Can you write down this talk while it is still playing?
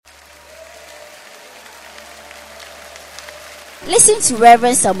Listen to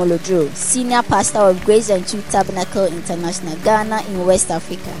Reverend Samuel Odro, Senior Pastor of Grace and Truth Tabernacle International, Ghana in West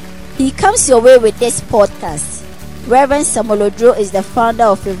Africa. He comes your way with this podcast. Reverend Samuel Odro is the founder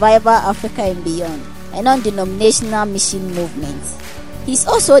of Revival Africa and Beyond, a non-denominational mission movement. He's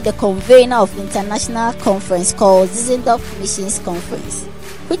also the convener of international conference called Zinzendorf Missions Conference,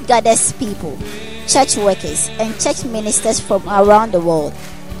 which gathers people, church workers, and church ministers from around the world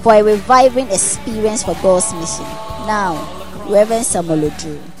for a reviving experience for God's mission. Now, Reverend Samuel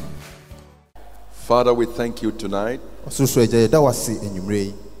Odro. Father, we thank you tonight.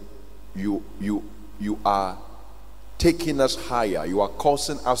 You are taking us higher. You are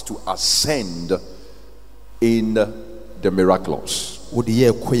causing us to ascend in the miraculous. We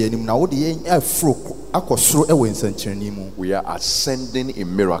are ascending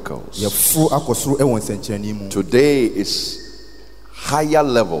in miracles. Today is higher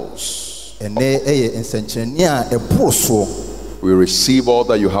levels. We receive all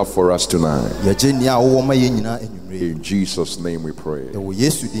that you have for us tonight. In Jesus' name we pray.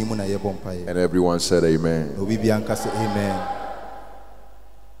 And everyone said amen.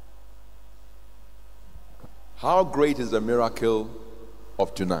 How great is the miracle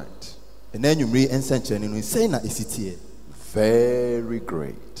of tonight? Very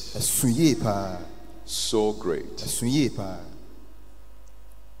great. So great.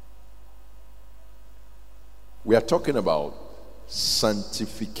 We are talking about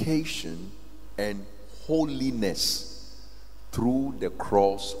sanctification and holiness through the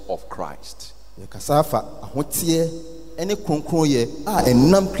cross of Christ.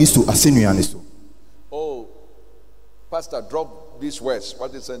 Oh, Pastor, drop these words.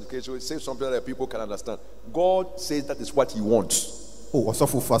 What is sanctification? Say something that people can understand. God says that is what He wants.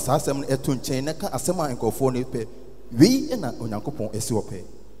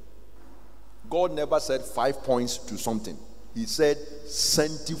 God never said 5 points to something. He said,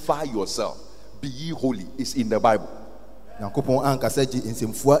 sanctify yourself. Be ye holy. It's in the Bible.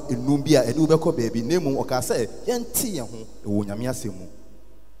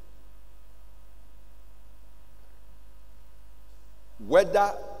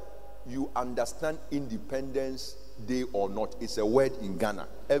 Whether you understand Independence Day or not, it's a word in Ghana.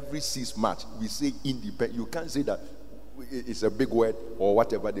 Every 6 March, we say independent. You can't say that it's a big word or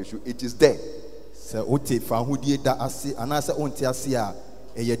whatever they should. It is there. I'm trying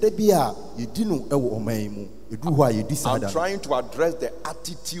to address the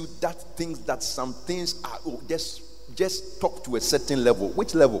attitude that thinks that some things are just talk to a certain level.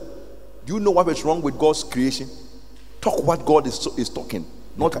 Which level? Do you know what is wrong with God's creation? Talk what God is talking,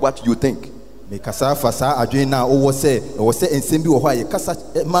 not what you think.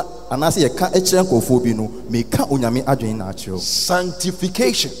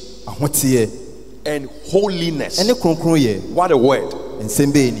 Sanctification and holiness. What a word.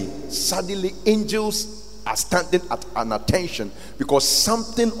 Suddenly angels are standing at an attention because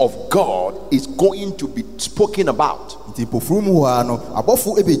something of God is going to be spoken about. This is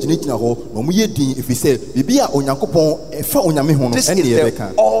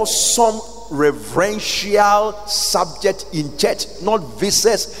the awesome reverential subject in church, not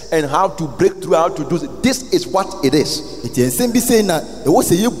visas and how to break through, how to do it. This is what it is.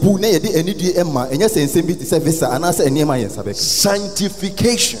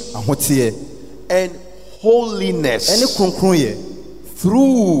 Sanctification and holiness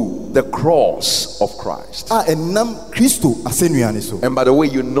through the cross of Christ. And by the way,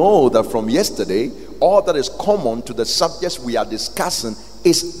 you know that from yesterday, all that is common to the subjects we are discussing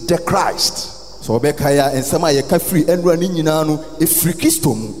is the Christ.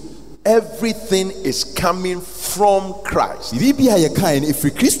 Everything is coming from Christ.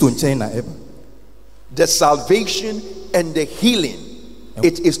 The salvation and the healing,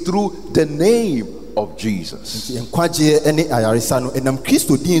 it is through the name of Jesus.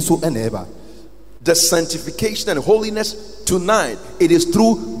 The sanctification and holiness tonight, it is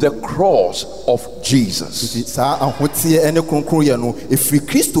through the cross of Jesus.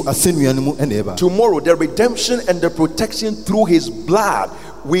 Tomorrow, the redemption and the protection through His blood.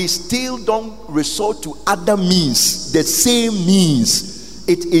 We still don't resort to other means, the same means.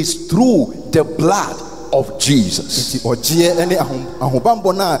 It is through the blood of Jesus. The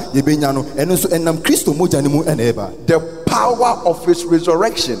power of His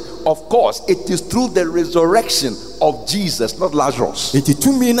resurrection, of course, it is through the resurrection of Jesus, not Lazarus.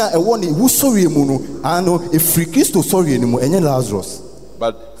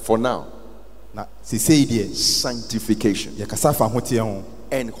 But for now, sanctification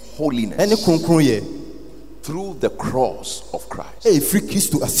and holiness through the cross of Christ.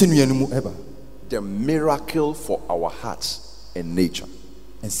 The miracle for our hearts and nature.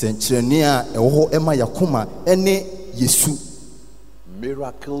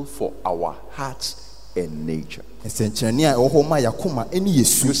 Miracle for our hearts and nature. You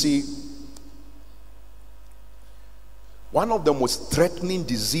see, one of the most threatening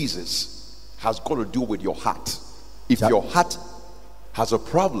diseases has got to do with your heart. If your heart has a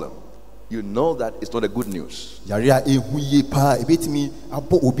problem, you know that it's not a good news.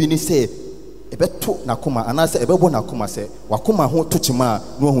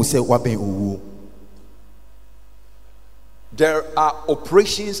 There are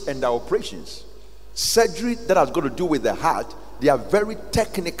operations and there are operations. Surgery that has got to do with the heart, they are very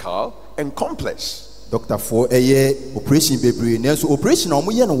technical and complex. Doctor for operation baby operation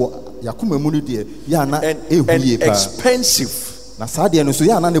and expensive.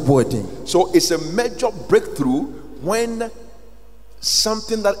 So it's a major breakthrough when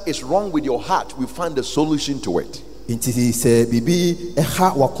something that is wrong with your heart, we find a solution to it.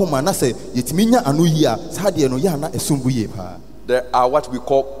 There are what we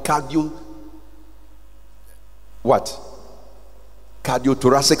call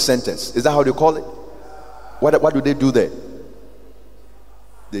cardiothoracic centers. Is that how they call it? What do they do there?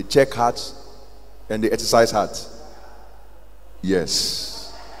 They check hearts and they exercise hearts.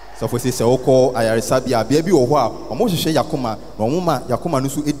 Yes.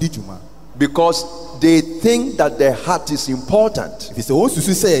 Because they think that their heart is important.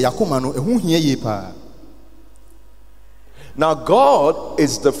 Now God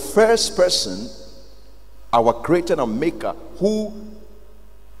is the first person, our creator and maker, who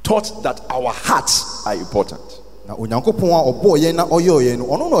taught that our hearts are important.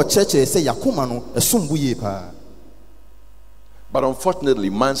 But unfortunately,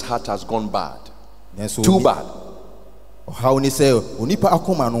 man's heart has gone bad. Too bad.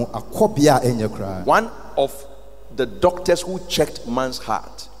 One of the doctors who checked man's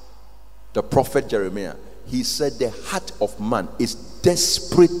heart, the prophet Jeremiah, he said the heart of man is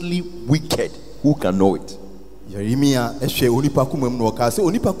desperately wicked. Who can know it?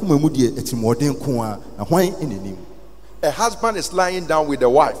 A husband is lying down with the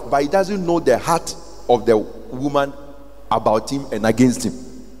wife, but he doesn't know the heart of the woman about him and against him.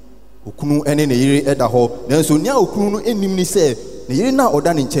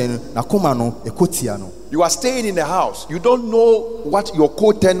 You are staying in the house. You don't know what your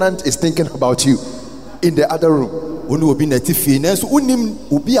co-tenant is thinking about you in the other room.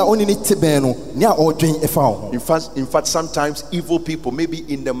 In fact, sometimes evil people, maybe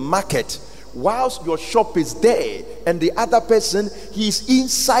in the market, whilst your shop is there and the other person, he's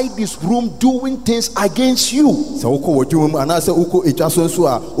inside this room doing things against you.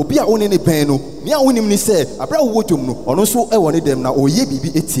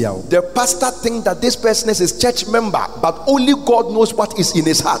 The pastor thinks that this person is his church member, but only God knows what is in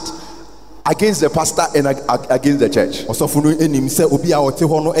his heart against the pastor and against the church.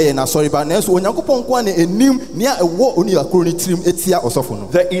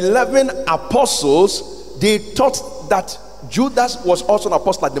 The 11 apostles, they thought that Judas was also an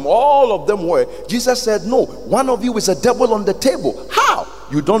apostle like them. All of them were. Jesus said, no, one of you is a devil on the table. How?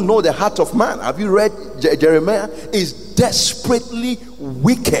 You don't know the heart of man. Have you read Jeremiah? Is desperately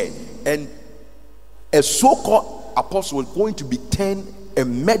wicked. And a so-called apostle was going to be turned a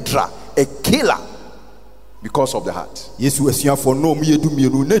murderer, a killer, because of the heart.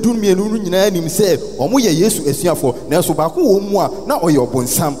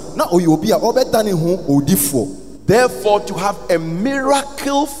 Therefore, to have a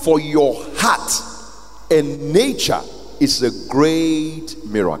miracle for your heart and nature is a great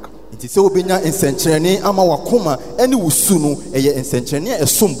miracle.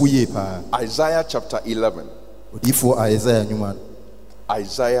 Isaiah chapter 11.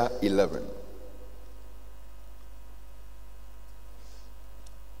 Isaiah 11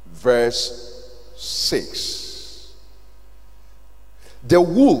 verse 6. The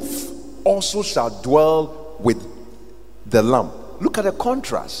wolf also shall dwell with the lamb. Look at the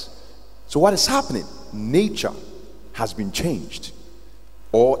contrast. So what is happening? Nature has been changed,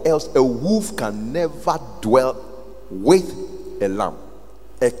 or else a wolf can never dwell with a lamb.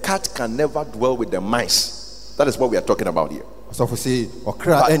 A cat can never dwell with the mice. That is what we are talking about here.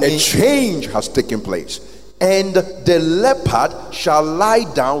 But a change has taken place, and the leopard shall lie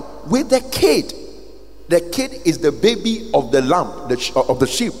down with the kid. The kid is the baby of the lamb, of the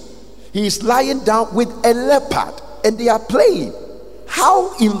sheep. He is lying down with a leopard, and they are playing.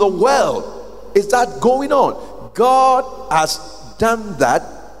 How in the world is that going on? God has done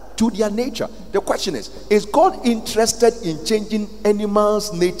that to their nature. The question is God interested in changing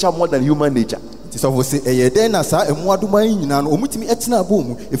animals' nature more than human nature? Tisofo say eye den na sa emuadoma nyina no omutimi etena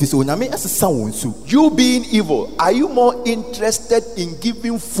abomu efise onyame asesa won su. You being evil, are you more interested in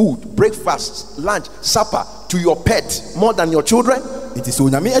giving food, breakfast, lunch, supper to your pet more than your children? It is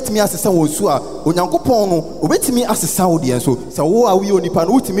onyame etimi asesa won su a onyankopon no obetimi asesa wo de enso sa wo a wi onipa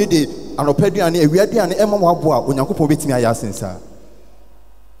no utimi de anopaduane awiaduane ema wo abo a onyankopon betimi aya asensa.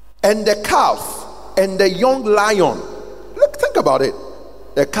 And the calf and the young lion, look, think about it.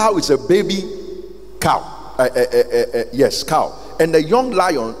 A cow is a baby cow, yes, cow, and the young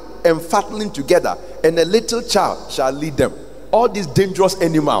lion fattening together, and a little child shall lead them. All these dangerous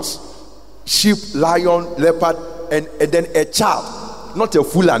animals, sheep, lion, leopard, and then a child, not a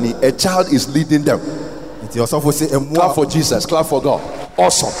fulani, a child is leading them. Clap for Jesus, clap for God.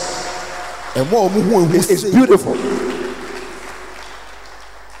 Awesome. It's beautiful.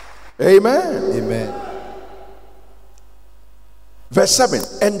 Amen. Amen. Verse 7.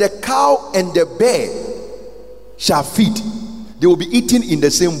 And the cow and the bear shall feed. They will be eating in the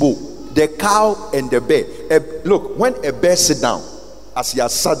same bowl. The cow and the bear. Look, when a bear sit down, as he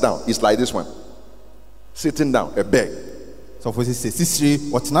has sat down, it's like this one. Sitting down, a bear. So for this,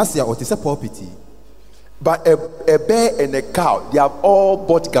 what's Nasia or is a property. But a bear and a cow, they have all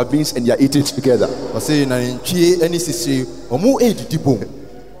bought gabins and they are eating together.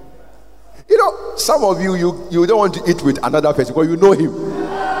 You know, some of you don't want to eat with another person because you know him.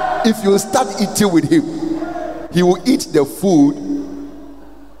 If you start eating with him, he will eat the food,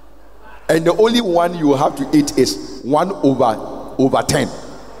 and the only one you have to eat is 1/10.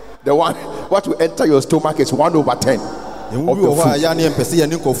 The one what will enter your stomach is 1/10 of the food.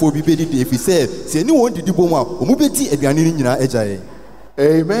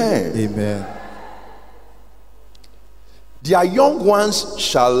 Amen. Amen. Their young ones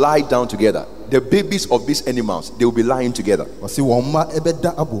shall lie down together. The babies of these animals, they will be lying together.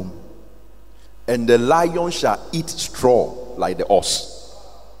 And the lion shall eat straw like the ox.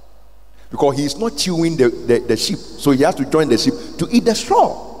 Because he is not chewing the sheep. So he has to join the sheep to eat the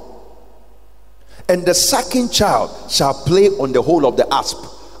straw. And the sucking child shall play on the hole of the asp.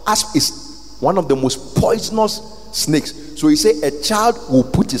 Asp is one of the most poisonous snakes. So he said a child will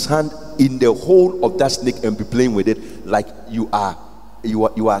put his hand in the hole of that snake and be playing with it like you are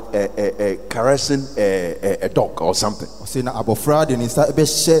caressing a dog or something.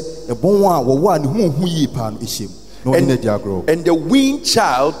 And the weaned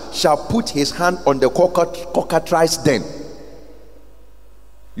child shall put his hand on the cockatrice den.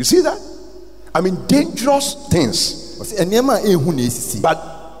 You see that? I mean, dangerous things, but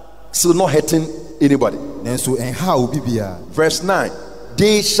still not hurting anybody. Verse 9.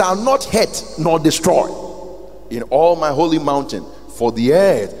 They shall not hurt nor destroy in all my holy mountain, for the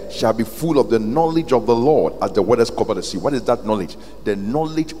earth shall be full of the knowledge of the Lord as the waters cover the sea. What is that knowledge? The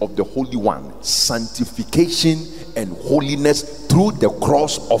knowledge of the Holy One, sanctification and holiness through the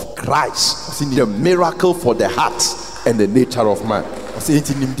cross of Christ, the miracle for the heart and the nature of man.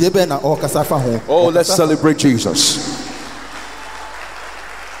 Oh, let's celebrate Jesus.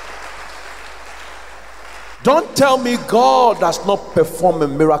 Don't tell me God does not perform a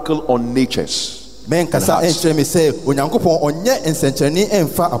miracle on natures.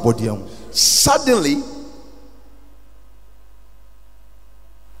 Suddenly,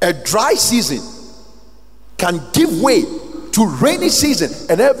 a dry season can give way to rainy season,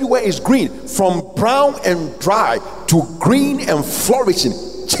 and everywhere is green, from brown and dry to green and flourishing.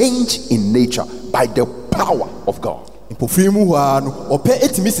 Change in nature by the power of God.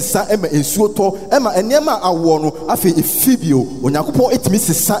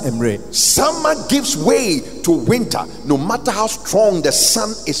 Summer gives way to winter, no matter how strong the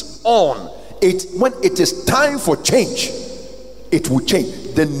sun is on. When it is time for change, it will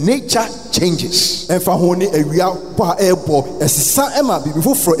change. The nature changes.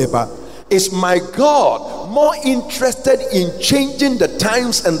 Is my God more interested in changing the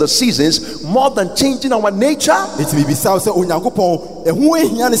times and the seasons more than changing our nature? When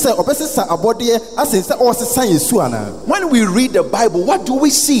we read the Bible, what do we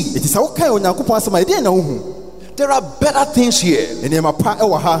see? There are better things here.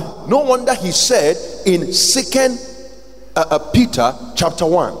 No wonder he said in 2 Peter chapter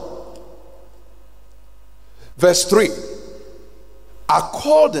 1 verse 3,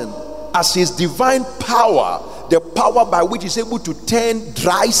 according as his divine power, the power by which he's able to turn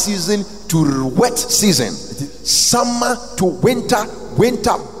dry season to wet season, summer to winter,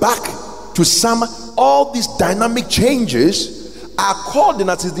 winter back to summer, all these dynamic changes, according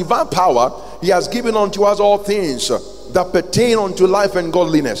as his divine power, he has given unto us all things that pertain unto life and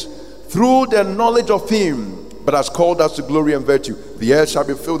godliness, through the knowledge of him, but has called us to glory and virtue. The earth shall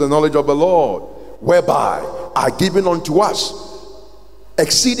be filled with the knowledge of the Lord. whereby are given unto us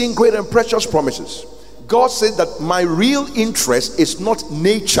exceeding great and precious promises. God said that my real interest is not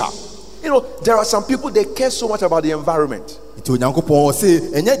nature. You know, there are some people, they care so much about the environment.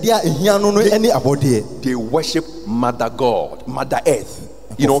 They worship Mother God, Mother Earth.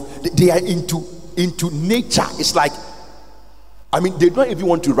 You know, they are into nature. It's like, I mean, they don't even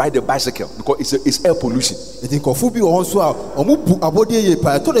want to ride a bicycle because it's air pollution.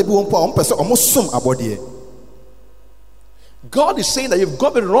 God is saying that you've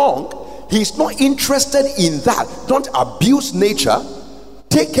got it wrong. He's not interested in that. Don't abuse nature.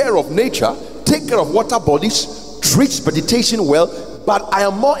 Take care of nature. Take care of water bodies. Treat vegetation well. But I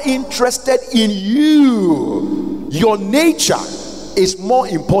am more interested in you. Your nature is more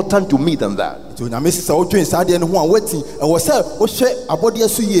important to me than that. Therefore,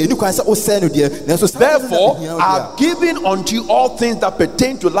 I've given unto you all things that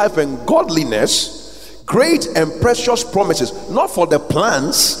pertain to life and godliness, great and precious promises, not for the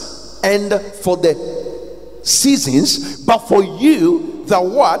plants and for the seasons, but for you, that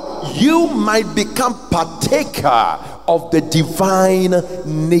what? You might become partaker of the divine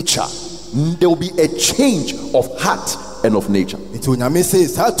nature. There will be a change of heart and of nature.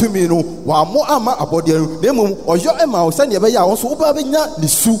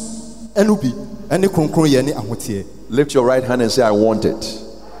 Lift your right hand and say, I want it.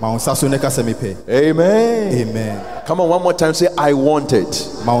 Amen. Amen. Come on, one more time, say, I want it.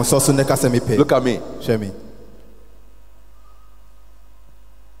 Look at me. Show me.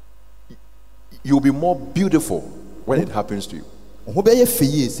 You'll be more beautiful when it happens to you.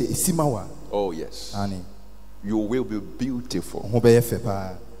 Oh yes, you will be beautiful,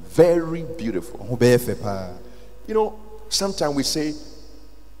 very beautiful. You know, sometimes we say,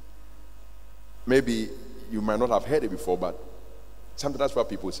 maybe you might not have heard it before, but sometimes that's what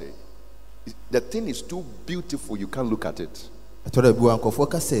people say. The thing is too beautiful, you can't look at it. The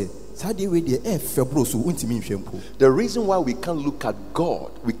reason why we can't look at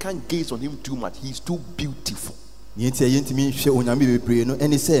God, we can't gaze on him too much, he's too beautiful. Listen,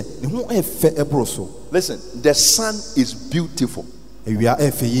 the sun is beautiful.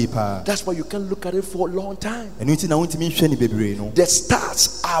 That's why you can't look at it for a long time. The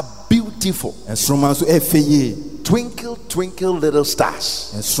stars are beautiful. Twinkle, twinkle, little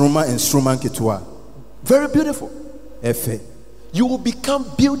stars. Very beautiful. You will become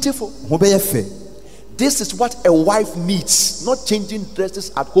beautiful. This is what a wife needs, not changing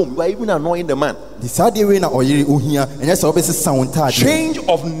dresses at home. You are even annoying the man. Change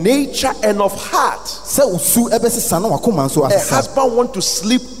of nature and of heart. A husband wants to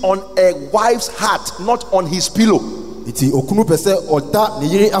sleep on a wife's heart, not on his pillow. And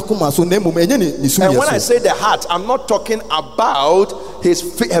when I say the heart, I'm not talking about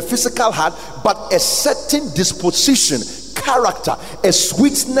her physical heart, but a certain disposition, character, a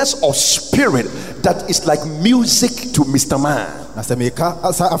sweetness of spirit that is like music to Mr. Man.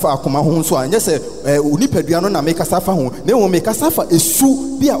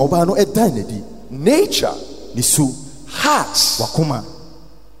 Nature, hearts.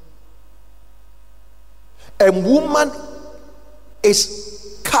 A woman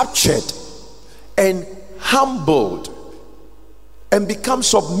is captured and humbled and becomes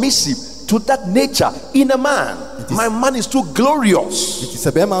submissive to that nature in a man. My man is too glorious. I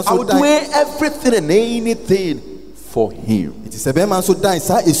will do everything and anything for him.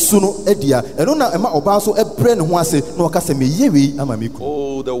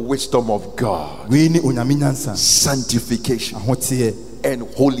 Oh, the wisdom of God, sanctification and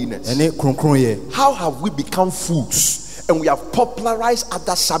holiness. How have we become fools? And we have popularized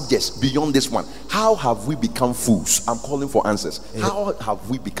other subjects beyond this one. How have we become fools? I'm calling for answers. How have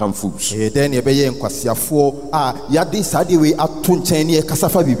we become fools?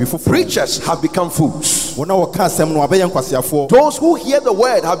 Preachers have become fools. Those who hear the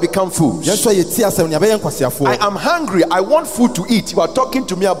word have become fools. I am hungry. I want food to eat. You are talking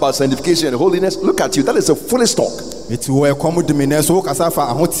to me about sanctification and holiness. Look at you. That is a foolish talk. I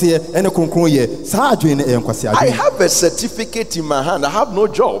have a certificate in my hand. I have no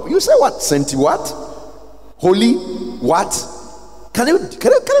job. You say what? Sancti what? Holy what? Can you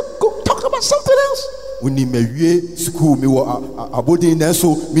go talk about something else?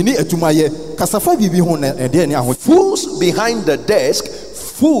 Fools behind the desk,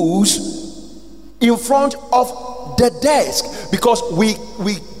 fools in front of the desk, because we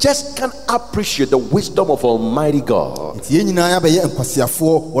just can't appreciate the wisdom of Almighty God.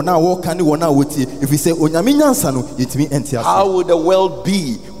 How would the world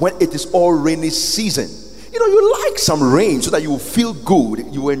be when it is all rainy season? You you like some rain so that you will feel good,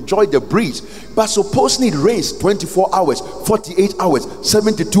 you will enjoy the breeze. But supposing it rains 24 hours, 48 hours,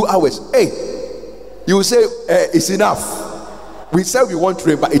 72 hours, hey, you will say, it's enough. We said we want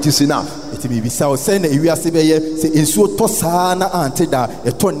rain, but it is enough. It may be so. Send a area say in so tosana antida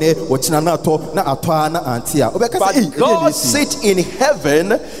a tonne or chinanato na atwana antia. But God sits in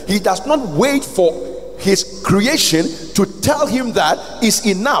heaven. He does not wait for his creation to tell him that is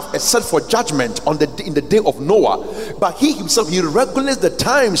enough, except for judgment in the day of Noah. But he himself, he regulates the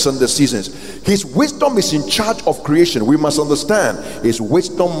times and the seasons. His wisdom is in charge of creation. We must understand his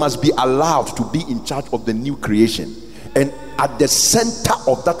wisdom must be allowed to be in charge of the new creation. And at the center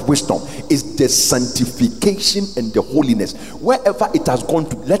of that wisdom is the sanctification and the holiness. Wherever it has gone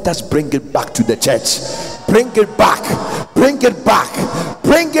to, let us bring it back to the church. Bring it back. Bring it back.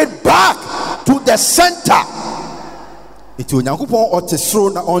 Bring it back to the center. Iti onyankopon otesro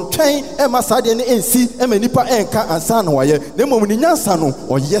na ontwen ema saade ne ensi ema nipa enka ansa na waye na mom ni nyansa no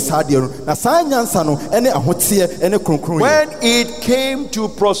oye saade no na saa nyansa no ene ahotie ene kronkron. When it came to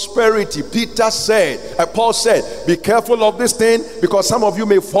prosperity, Paul said, be careful of this thing, because some of you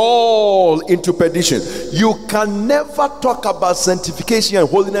may fall into perdition. You can never talk about sanctification and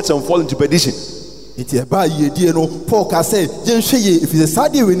holiness and fall into perdition. Iti eba yedie no Paul ka say yenhwe ye if the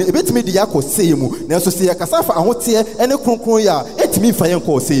saade we ne ebetimi de yakose mu na so se yakasa fa ahote ene kronkron ya etimi fa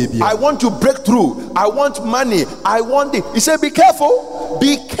yenko se bia. I want to break through. I want money. I want it. He said be careful.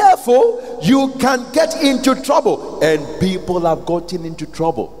 Be careful. You can get into trouble, and people have gotten into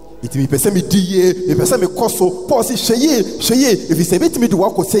trouble. Itimi pese me die e pese me koso Paul say hweye if he say betimi de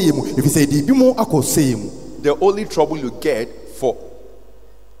wakose mu if he say di bi mu akose mu. The only trouble you get for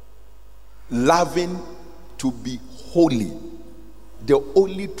loving to be holy, the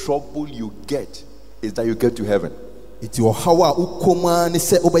only trouble you get is that you get to heaven. Iti ohawa ukoma ne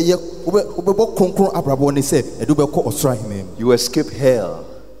se obeye obebo kronkron abrabo ne se edu beko osra himem. You escape hell.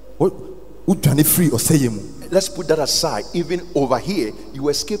 Udwane free oseyem. Let's put that aside. Even over here, you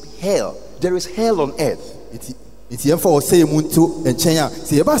escape hell. There is hell on earth. Iti emfa oseyem nto enchen a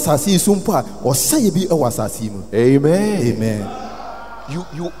se yeba asase isu mpo a oseye bi e wasase mu. Amen. Amen.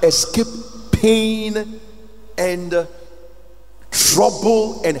 You escape pain and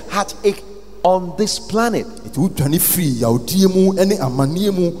trouble and heartache on this planet.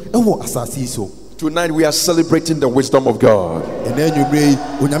 Tonight we are celebrating the wisdom of God.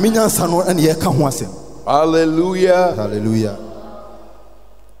 Hallelujah. Hallelujah.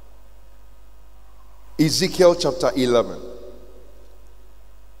 Ezekiel chapter 11.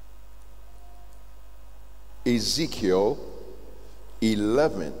 Ezekiel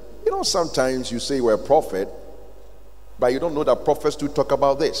 11. You know, sometimes you say you're a prophet, but you don't know that prophets do talk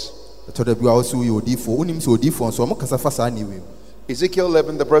about this. Ezekiel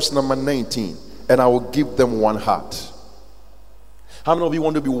 11, the verse number 19. And I will give them one heart. How many of you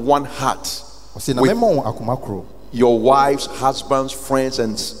want to be one heart with your wives, husbands, friends,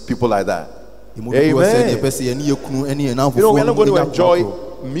 and people like that? Amen. You know, we're not going to enjoy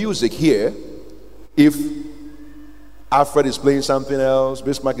music here if Alfred is playing something else,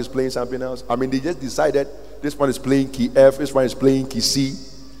 Bismarck is playing something else. I mean, they just decided this one is playing key F, this one is playing key C,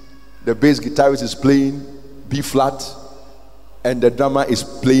 the bass guitarist is playing B flat, and the drummer is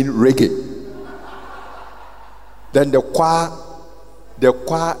playing reggae. Then the choir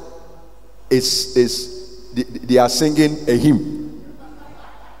they are singing a hymn.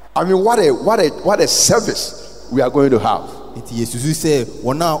 I mean, what a service we are going to have. But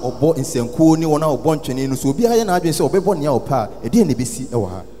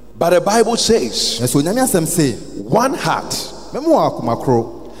the Bible says one heart,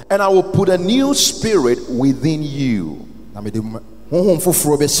 and I will put a new spirit within you, and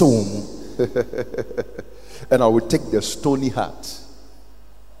I will take the stony heart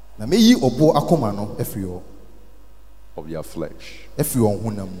of your flesh.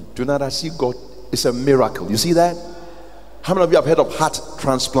 Tonight I see God. It's a miracle. You see that? How many of you have heard of heart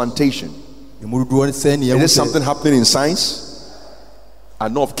transplantation? Is there something happening in science? I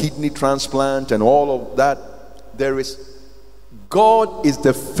know of kidney transplant and all of that. God is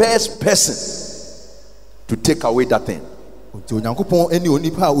the first person to take away that thing.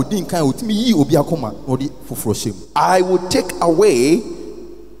 I will take away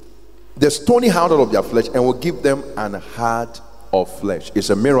the stony heart of their flesh and will give them an heart of flesh. It's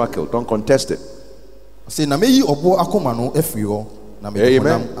a miracle. Don't contest it.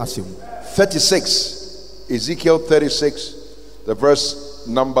 Amen. 36, Ezekiel 36, the verse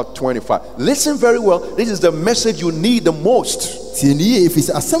number 25. Listen very well. This is the message you need the most.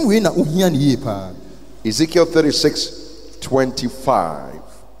 Ezekiel 36, 25.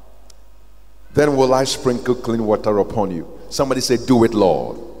 Then will I sprinkle clean water upon you. Somebody say, do it,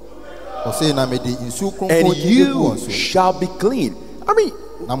 Lord. And you shall be clean. I mean,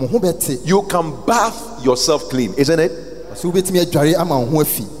 you can bath yourself clean, isn't it?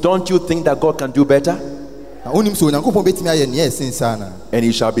 Don't you think that God can do better? And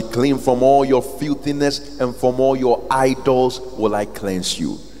you shall be clean from all your filthiness, and from all your idols will I cleanse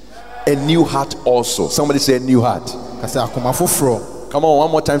you. A new heart also. Somebody say a new heart. Come on, one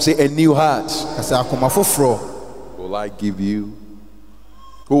more time, say a new heart. Will I give you?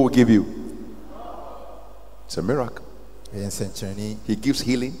 Who will give you? It's a miracle. He gives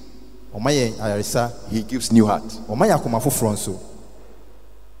healing. He gives new heart.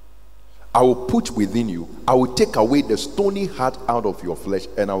 I will put within you, I will take away the stony heart out of your flesh,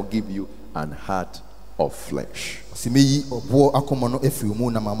 and I will give you an heart of flesh.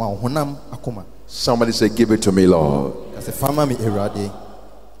 Somebody say, give it to me, Lord.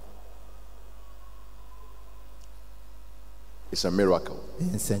 It's a miracle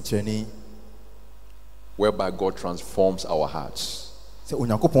whereby God transforms our hearts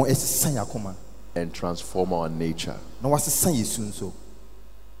and transform our nature.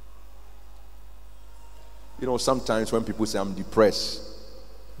 You know, sometimes when people say I'm depressed,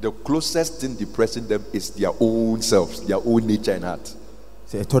 the closest thing depressing them is their own selves, their own nature and heart.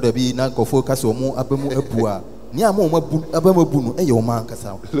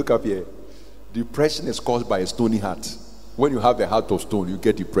 Look up here. Depression is caused by a stony heart. When you have a heart of stone, you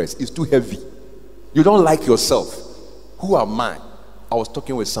get depressed. It's too heavy. You don't like yourself. Who am I? I was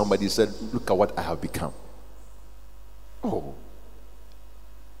talking with somebody, said, look at what I have become. Oh.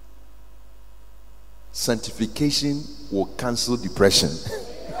 Sanctification will cancel depression.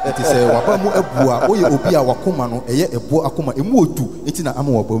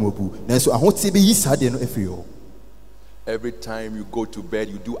 Every time you go to bed,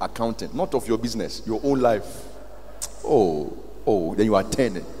 you do accounting, not of your business, your own life. Oh, then you are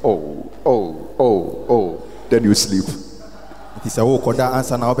turning. Oh, then you sleep. And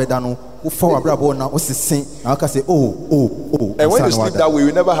when you sleep that way,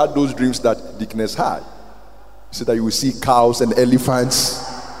 you never had those dreams that Dickness had. So that you will see cows and elephants.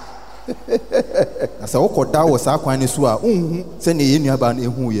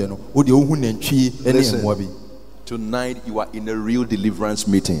 Listen, tonight you are in a real deliverance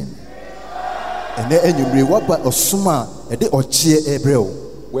meeting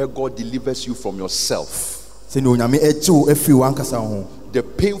where God delivers you from yourself. The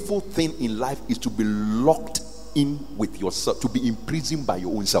painful thing in life is to be locked in with yourself, to be imprisoned by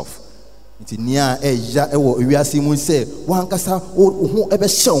your own self.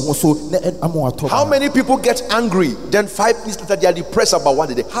 How many people get angry, then 5 minutes later they are depressed about what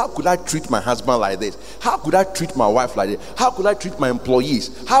they did? How could I treat my husband like this? How could I treat my wife like this? How could I treat my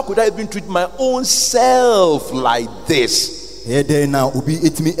employees? How could I even treat my own self like this? What is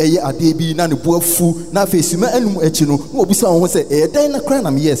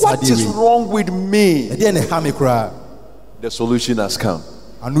wrong with me? The solution has come.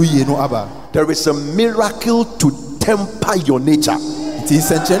 There is a miracle to temper your nature. There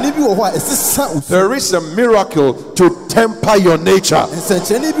is a miracle to temper your nature.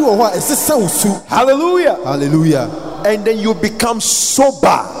 Hallelujah. Hallelujah. And then you become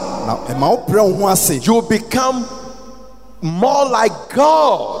sober. You become more like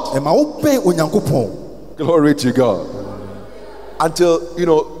God. Glory to God. Until,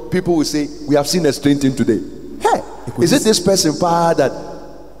 people will say, we have seen a strange thing today. Hey, is it this person that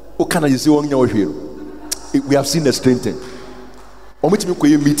we have seen a strange thing?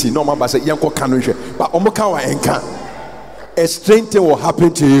 Meeting, no, but a strange thing will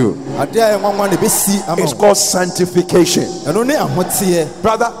happen to you. It's called sanctification.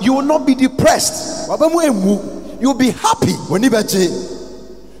 Brother, you will not be depressed. You'll be happy.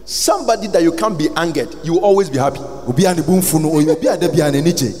 Somebody that you can't be angered, you will always be happy. Oh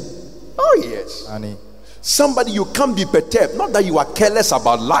yes. Somebody you can't be perturbed. Not that you are careless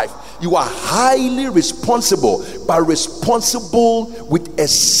about life. You are highly responsible, but responsible with a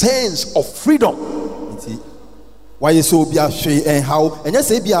sense of freedom. Why you so be ashamed and how? And you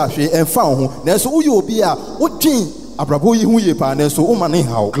say be ashamed and found who? Then so you be a what dream? Abrabo who ye pa? Then so umani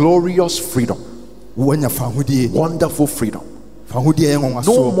how? Glorious freedom. Wonderful freedom.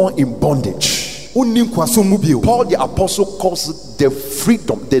 No more in bondage. Paul the apostle calls it the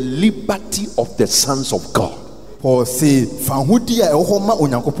freedom, the liberty of the sons of God. Paul say,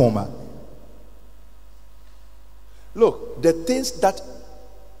 look, the things that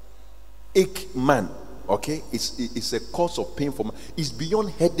ache man, okay, it's a cause of pain for man. It's beyond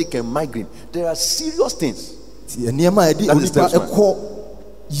headache and migraine. There are serious things.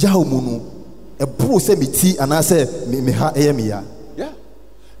 ɛboro sɛ me ti anaasɛ me ha ɛyɛ me ya. Yeah.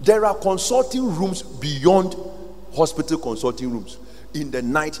 There are consulting rooms beyond hospital consulting rooms. In the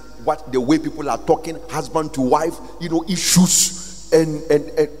night, the way people are talking, husband to wife, issues and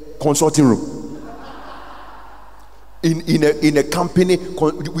consulting room. In a company,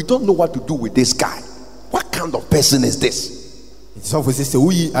 we don't know what to do with this guy. What kind of person is this? So for sister,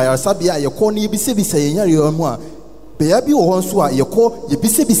 we ayarsabi a yɛkɔ ne yɛbisabisa yɛn yareɛ mu a bea bi wɔ hɔ nso a yɛkɔ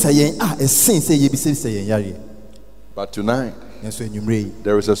yɛbisabisa yɛn a ɛsen sɛ yɛbisabisa yɛn yareɛ. But tonight, nso anwummere yi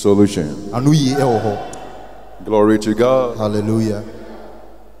there is a solution. ano yie ɛwɔ hɔ. Glory to God. Hallelujah.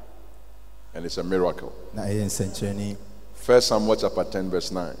 And it's a miracle. Na ɛyɛ nsɛnkyerɛnne. 1 Samuel chapter 10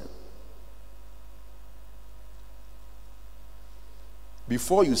 verse 9.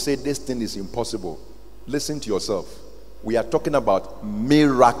 Before you say this thing is impossible, listen to yourself. We are talking about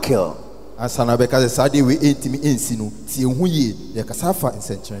miracle. Asana bɛka sɛ saa deɛ wei ɛntumi ɛnsi no tie ho yie yɛkasa afa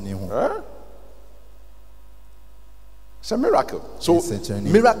nsɛnkyerɛnne ho. Huh? It's a miracle. So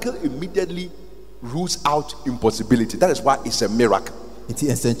miracle immediately rules out impossibility. That is why it's a miracle. Nti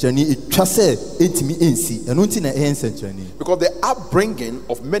nsɛnkyerɛnne ɛtwa sɛ ɛntumi ɛnsi ɛno nti na ɛyɛ nsɛnkyerɛnne. Because the upbringing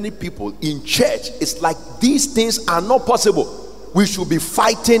of many people in church is like these things are not possible. We should be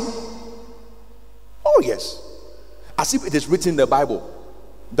fighting. Oh yes. As if it is written in the Bible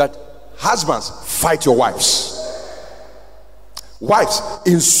that husbands, fight your wives. Wives,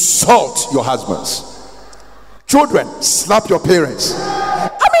 insult your husbands. Children, slap your parents. I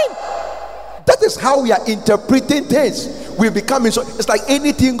mean, that is how we are interpreting things. We become it's like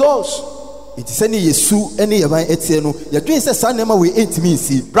anything goes. It is any Yesu, any Yavan Etieno. You're doing the same name we ain't me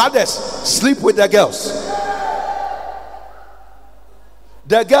see. Brothers, sleep with the girls.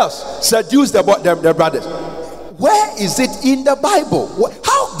 The girls seduce the brothers. Where is it in the Bible?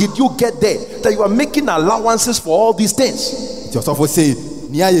 How did you get there that you are making allowances for all these things? It also say,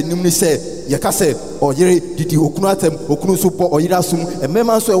 Nia Nimni say, Yakase, or Yeri, did you okunatem, okunusupo, or Yirasum, and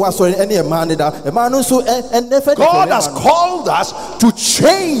Meman so was any man that a man also and never. God has called us to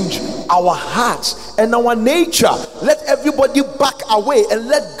change our hearts and our nature. Let everybody back away and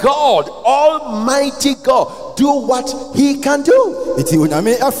let God, Almighty God, do what He can do. Iti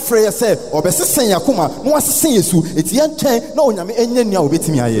onyame afrɛ sɛ ɔbɛsesen yakoma na wasesen Yesu iti yɛnkyɛn na onyame ɛnyɛ nea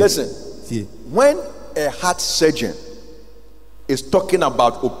obetimi ayɛ. Listen, when a heart surgeon is talking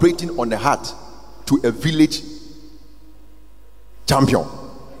about operating on the heart to a village champion,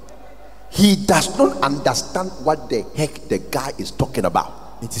 he does not understand what the heck the guy is talking about.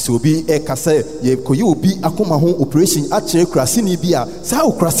 It is obi ekasa ye koyi obi akoma ho operation akyere krasini bi a saa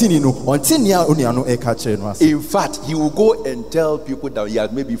krasini no onte nea onua no eka kyere no ase. In fact, he will go and tell people that he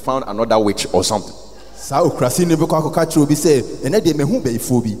has maybe found another witch or something. Saa krasini be kwa akoka kyere obi say ene de mehu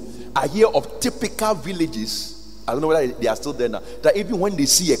bɛyifo bi. I hear of typical villages, I don't know whether they are still there now, that even when they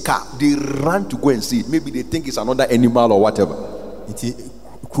see a car, they run to go and see it. Maybe they think it's another animal or whatever. You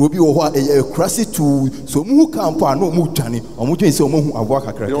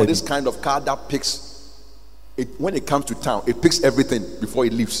know, this kind of car that picks it when it comes to town, it picks everything before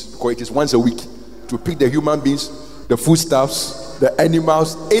it leaves, because it is once a week to pick the human beings, the foodstuffs, the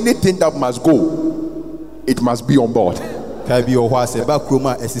animals, anything that must go, it must be on board. 1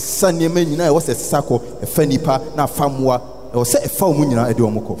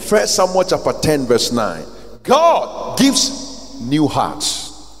 Samuel chapter 10 verse 9. God gives new hearts.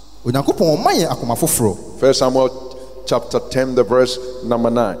 1 Samuel chapter 10 the verse number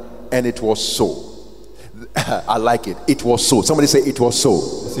 9. And it was so. I like it. It was so. Somebody say it was so.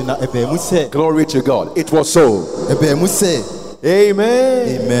 Glory to God. It was so. Amen.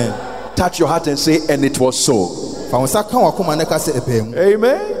 Amen. Touch your heart and say, and it was so. Amen.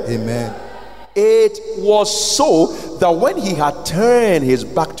 Amen. It was so that when he had turned his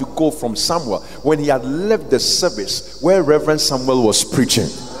back to go from Samuel, when he had left the service where Reverend Samuel was preaching,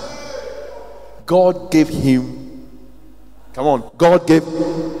 God gave him, come on, God gave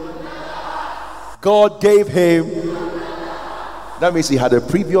him, that means he had a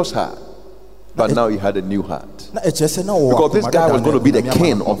previous heart, but now he had a new heart. Because this guy was going to be the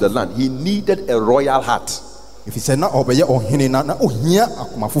king of the land. He needed a royal heart, so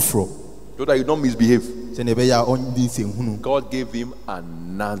that you don't misbehave. God gave him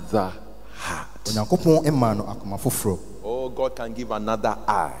another heart. Oh, God can give another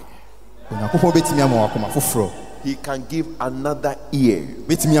eye. He can give another ear.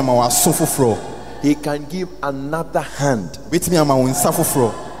 He can give another hand.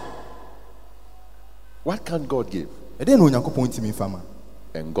 What can God give?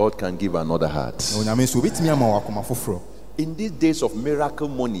 And God can give another heart. In these days of miracle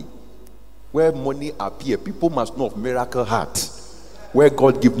money, where money appear, people must know of miracle heart, where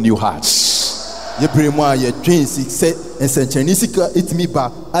God give new hearts. yɛbrɛ mu a yɛdwen sɛ nsɛnkyerɛnne sika ɛtumi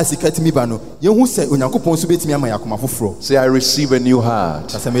ba a sika tumi ba no yɛhu sɛ onyankopɔn nso bɛtumi ama yɛ akoma foforɔ. Say, I receive a new heart.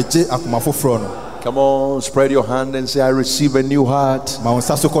 Sɛ megye akoma foforɔ no. Come on, spread your hand and say, I receive a new heart. Ma wo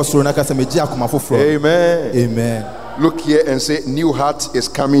nsa so kɔ soro na ka sɛ megye akoma foforɔ. Amen. Amen. Look here and say, new heart is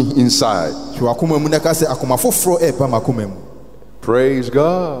coming inside. Hwɛ akoma mu na ka sɛ akoma foforɔ ɛreba m'akoma mu. Praise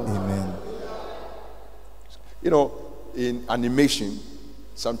God. Amen. You know, in animation,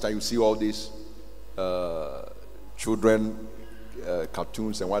 sometimes you see all these children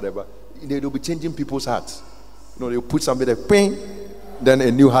cartoons and whatever. They'll be changing people's hearts. You know, they'll put something there, ping, then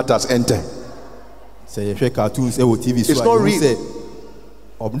a new heart has entered. Sɛ yɛhwɛ cartoons ɛwɔ TV so It's not real. sɛ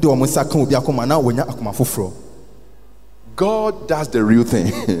ɔmde ɔmo nsa ka obi akoma na wɔnya akoma foforɔ. God does the real thing.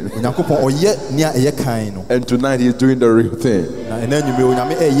 Onyankopɔn ɔyɛ nea ɛyɛ kan no. And tonight he's doing the real thing. Na ɛna nnwumere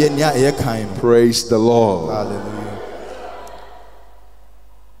onyame ɛyɛ nea ɛyɛ kan no. Praise the Lord. Hallelujah.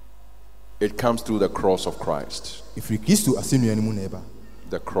 It comes through the cross of Christ. Ɛfiri Kristo asɛnnua no mu na ɛba.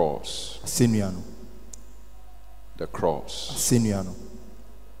 The cross. Asɛnnua no. The cross. Asɛnnua no.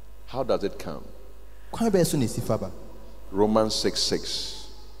 How does it come? Kwan bɛyɛ so na ɛsi fa ba. Romans 6:6.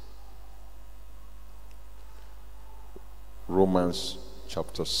 Romans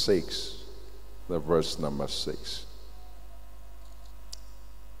chapter 6, the verse number 6.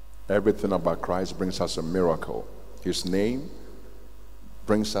 Everything about Christ brings us a miracle. His name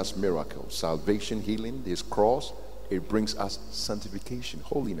brings us miracle. Salvation, healing, his cross, it brings us sanctification,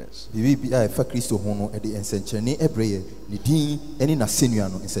 holiness. Biribi a ɛfa Kristo ho no ɛde nsɛnkyerɛnne ɛbrɛ yɛ. Ne din ɛne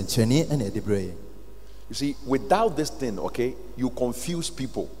n'asɛnnua no nsɛnkyerɛnne ɛna ɛde brɛ yɛ. You see, without this thing, okay, you confuse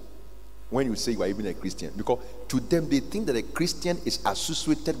people when you say you are even a Christian. Because to them, they think that a Christian is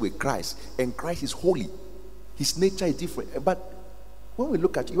associated with Christ, and Christ is holy. His nature is different. But when we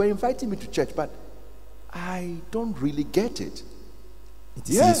look at you are inviting me to church, but I don't really get it.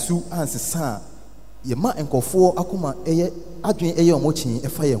 Yeah. Yesu ansesa yɛma nkɔfoɔ akoma ɛyɛ adwene ɛyɛ ɔmo kyin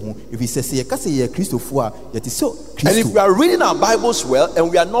ɛfa yɛn ho. If sɛ sɛ yɛka sɛ yɛ Kristofoɔ a yɛte sɛ Kristo. And if we are reading our Bibles well and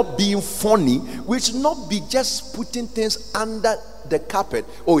we are not being funny, we should not be just putting things under the carpet.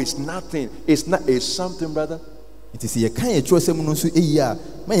 Oh, it's nothing. It's not. It's something, brother. Nti sɛ yɛka yɛ kyerɛsɛm no nso ɛyi a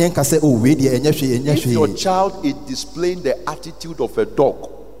ma yɛnka sɛ oh wei deɛ ɛnyɛ hwee ɛnyɛ If your hwee. child is displaying the attitude of a dog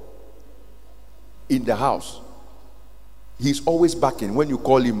in the house, he's always backing. When you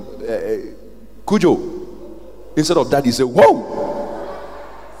call him Cujo, instead of that, he say, "Whoa,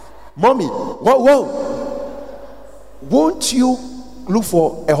 mommy, whoa, whoa! Won't you look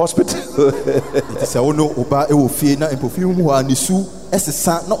for a hospital?" Nti sɛ wo no ɔba ɛwɔ fie na mpofie mu hɔ a ne su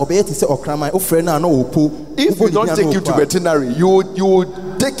ɛsesa na ɔbɛyɛ te sɛ ɔkraman ofrɛ no a na ɔpo. If you don't take him to veterinary, you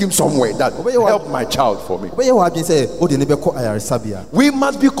would take him somewhere that help my child for me. ɔbɛyɛ wɔ adwene sɛ ɔde ne bɛkɔ ayaresabea. We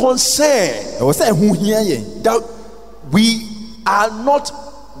must be concerned Ɛwɔ sɛ ɛho hia yɛn. that we are not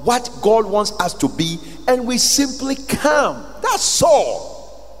what God wants us to be, and we simply come. That's all.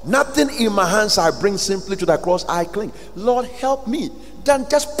 Nothing in my hands I bring, simply to the cross I cling. Lord, help me. Then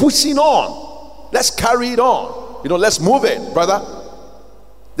just pushing on. Let's carry it on. You know, let's move it, brother.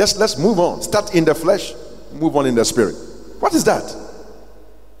 Let's move on. Start in the flesh, move on in the spirit. What is that?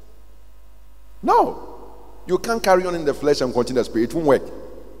 No. You can't carry on in the flesh and continue the spirit. It won't work.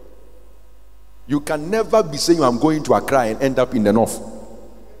 You can never be saying I'm going to Accra and end up in the north.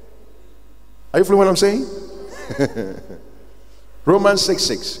 Are you following what I'm saying? Romans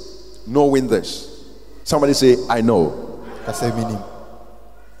 6:6. Knowing this. Somebody say, I know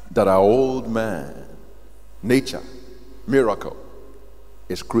that our old man, nature, miracle,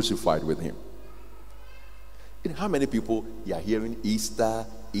 is crucified with him. You know how many people you are hearing Easter,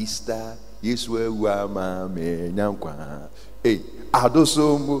 Yeswe Wama me nyankwa. Hey,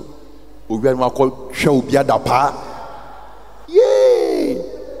 adoso obi ma ko hwe obi adapa. Yay!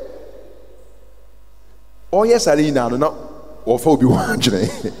 Oh yes, I didn't know. No, or for obi wan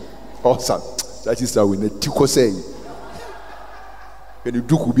jene. Awesome. That is how we need to say. When you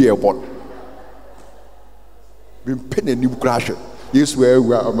do could be a ball. Been penny new crash. Yeswe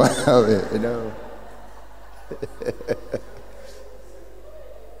Wama, you know.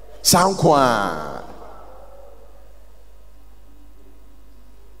 Sankwa.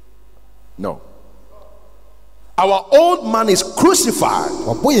 No. Our old man is crucified.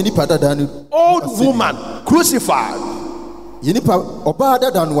 Old woman crucified. Old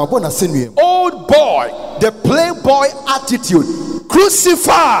boy, the playboy attitude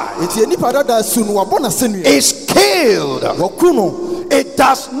crucified. Is killed. It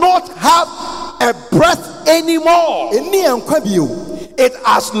does not have a breath anymore. It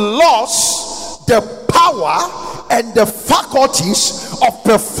has lost the power and the faculties of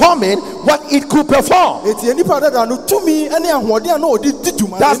performing what it could perform. That's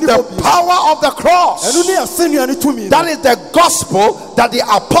the power of the cross. That is the gospel that the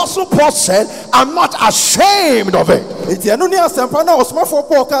Apostle Paul said, I'm not ashamed of it.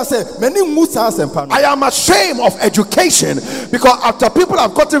 I am ashamed of education, because after people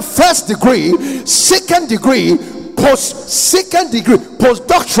have gotten first degree, second degree, second degree,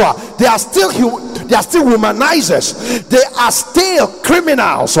 postdoctoral, they are still womanizers, they are still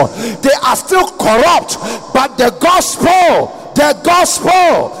criminals, they are still corrupt. But the gospel.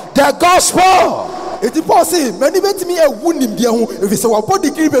 It is possible. Many bet me a wound if it's our body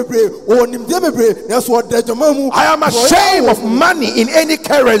or I am ashamed of money in any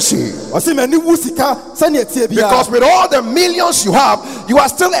currency. Because with all the millions you have, you are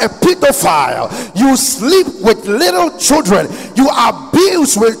still a pedophile. You sleep with little children. You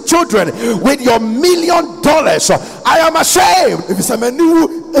abuse with children with your $1 million. I am ashamed.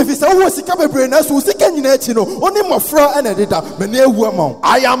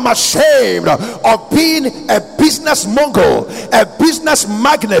 I am ashamed of being a business mogul, a business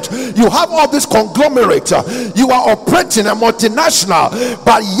magnate. You have all this conglomerate. You are operating a multinational,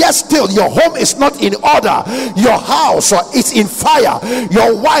 but yet still your home is not in order. Your house is in fire.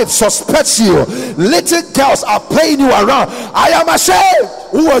 Your wife suspects you. Little girls are playing you around. I am ashamed.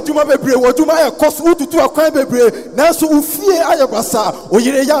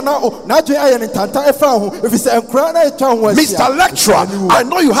 Mr. Lecturer, I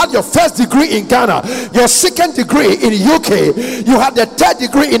know you had your first degree in Ghana, your second degree in UK, you had the third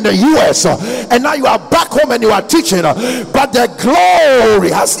degree in the US, and now you are back home and you are teaching, but the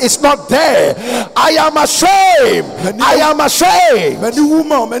glory is not there. I am ashamed. I am ashamed.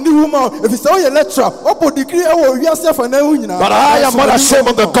 But I am not ashamed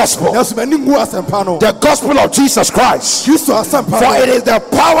of the gospel. The gospel of Jesus Christ. For it is the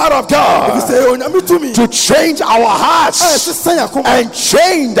power of God to change our hearts and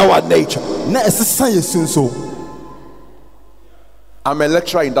change our nature. I'm a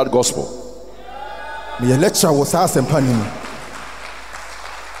lecturer in that gospel.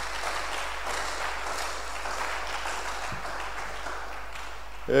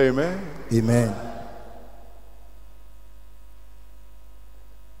 Amen. Amen.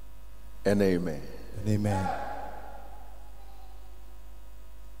 And amen. Amen.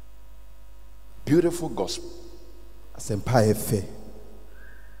 Beautiful gospel.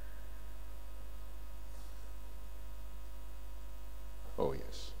 Oh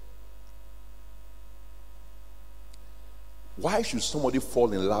yes. Why should somebody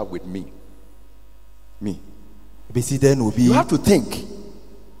fall in love with me? Me. You have to think.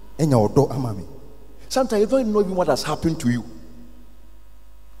 Sometimes you don't know even what has happened to you.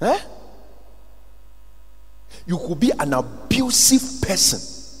 Eh? You could be an abusive person.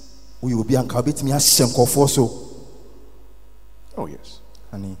 Oh yes.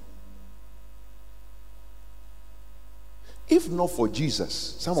 If not for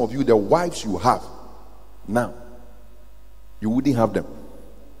Jesus, some of you, the wives you have now, you wouldn't have them.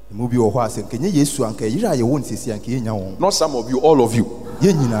 Not some of you, all of you.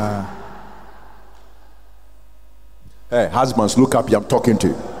 Hey, husbands, look up, I'm talking to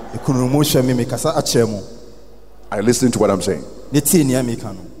you. Are you listening to what I'm saying?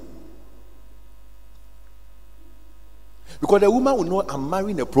 Because the woman will know I'm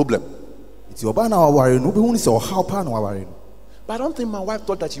marrying a problem. But I don't think my wife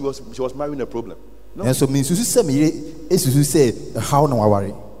thought that she was marrying a problem. No.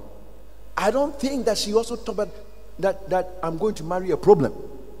 I don't think that she also thought that I'm going to marry a problem.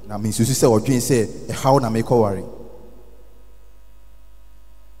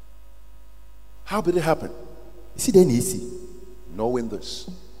 How did it happen? Knowing this.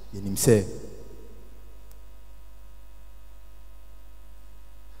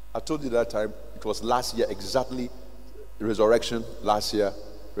 I told you that time, it was last year, exactly, resurrection, last year,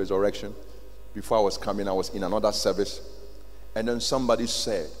 resurrection. Before I was coming, I was in another service. And then somebody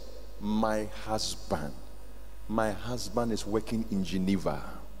said, my husband is working in Geneva.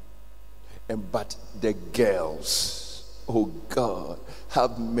 But the girls, oh God,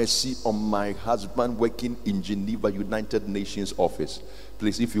 have mercy on my husband working in Geneva, United Nations office.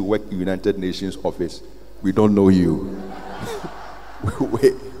 Please, if you work in United Nations office, we don't know you.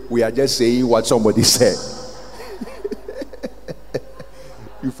 We are just saying what somebody said.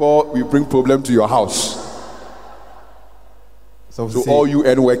 Before we bring problem to your house. So all you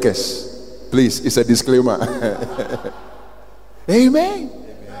UN workers, please, it's a disclaimer. Amen.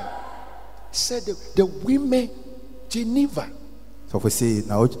 Said the women, Geneva. So for say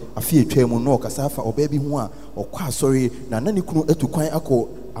now I feel twemu no kasa fa oba bi ho a okwa asori na na ne kunu etu kwan akọ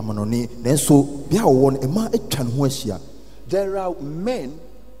amanoni nenso bia wo no ema atwa ne ho ahia. There are men,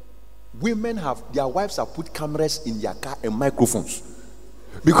 women have, their wives have put cameras in their car and microphones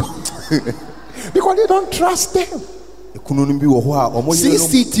because because they don't trust them.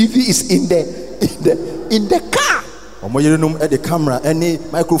 CCTV is in the car. The camera any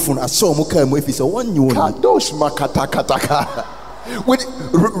microphone I saw if it's a one new those makata with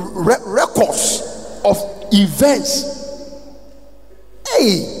records of events.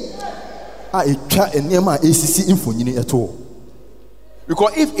 Hey,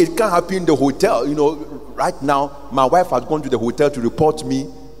 because if it can happen in the hotel, right now my wife has gone to the hotel to report me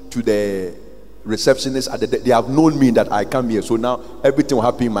to the receptionist. They have known me that I come here, so now everything will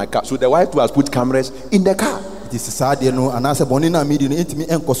happen in my car. So the wife too has put cameras in the car. This is sad, and as a bonina meeting intimate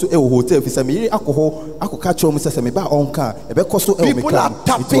and cost a hotel if some alcohol, I could catch on Mr. Samiba on car. People are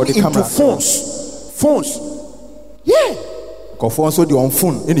tapping into phones. Yeah. Conform so the on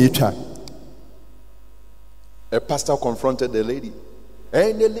phone in each. A pastor confronted the lady,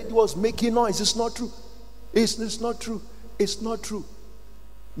 and the lady was making noise. It's not true. It's not true. It's not true.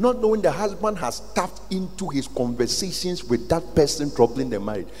 Not knowing the husband has tapped into his conversations with that person troubling the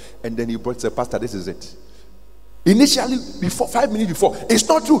marriage, and then he brought the pastor. This is it. Initially, before 5 minutes before, it's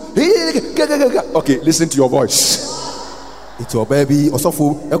not true. Okay, listen to your voice. It's your baby. Also,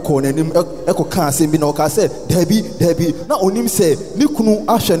 echo can't say, no, I said, Debbie. Not on him say, Nikunu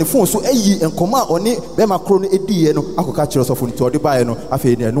Asha and phone so and come out on it, Bema Crony Ediano, I could catch yourself into the Bayano, I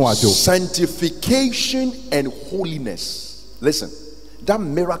feel no. Sanctification and holiness. Listen, that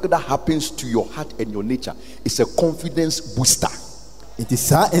miracle that happens to your heart and your nature is a confidence booster. It is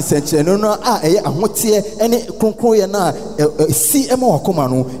sa essential no ahotie ene kronkron na si ema wakoma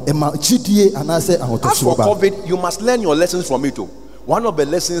no ema gidie anase ahotoso ba. For COVID, you must learn your lessons from it. One of the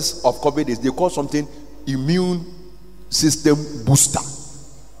lessons of COVID is they call something immune system booster.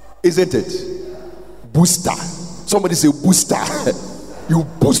 Isn't it? Booster. Somebody say booster. You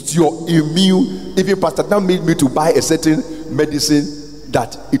boost your immune. Even Pastor Dan made me to buy a certain medicine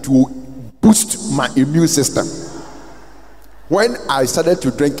that it will boost my immune system. When I started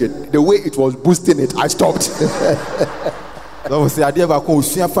to drink it, the way it was boosting it, I stopped. In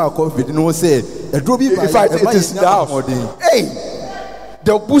fact, it is now. Hey,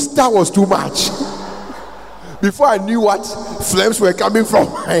 the booster was too much. Before I knew what flames were coming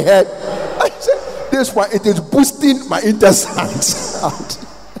from my head, I said, this one, it is boosting my intestines out.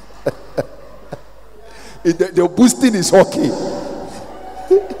 The boosting is okay.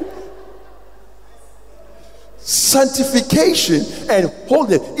 Sanctification and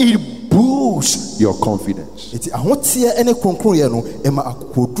holiness, it boosts your confidence.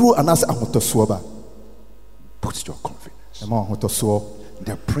 Boost your confidence.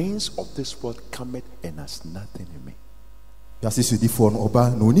 The prince of this world cometh and has nothing in me.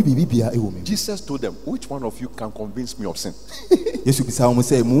 Jesus told them, which one of you can convince me of sin?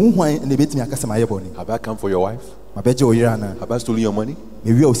 Have I come for your wife? Have I stolen your money?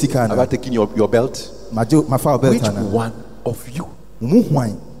 Have I taken your belt? Which one of you?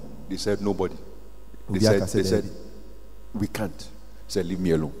 They said nobody. They said we can't. He said leave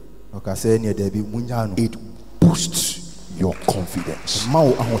me alone. It boosts your confidence.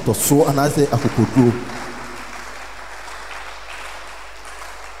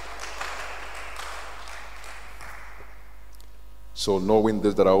 So knowing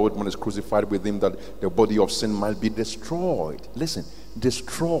this, that our old man is crucified with him, that the body of sin might be destroyed. Listen,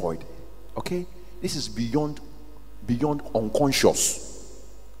 destroyed. Okay? This is beyond unconscious.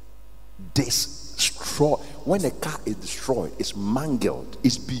 Destroy. When a car is destroyed, it's mangled.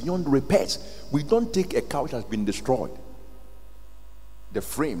 It's beyond repairs. We don't take a car which has been destroyed. The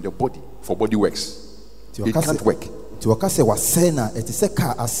frame, the body, for body works. It can't work. Likewise,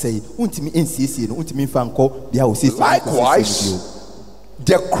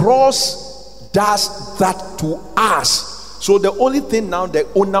 the cross does that to us. So the only thing now the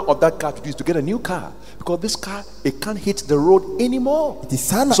owner of that car to do is to get a new car, because this car, it can't hit the road anymore.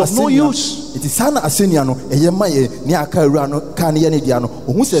 So no use. So you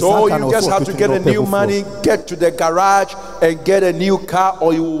just have to get a new money, get to the garage and get a new car,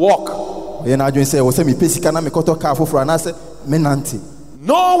 or you walk. Knowing this,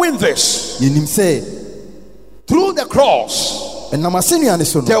 through the cross, the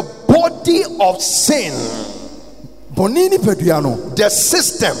body of sin, the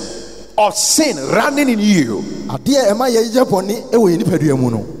system of sin running in you,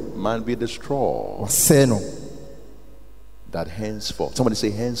 man be destroyed. That henceforth, somebody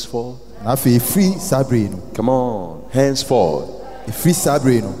say henceforth. Come on, henceforth. Ɛfiri saa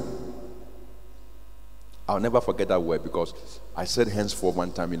bere no, I'll never forget that word because I said henceforth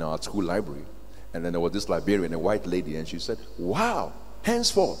one time in our school library, and then there was this librarian, a white lady, and she said, "Wow,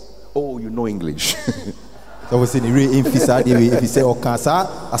 henceforth, oh, you know English." sɛ wɔsɛ ne werɛ ɛmfi saa deɛ wei ɛfiri sɛ ɔka saa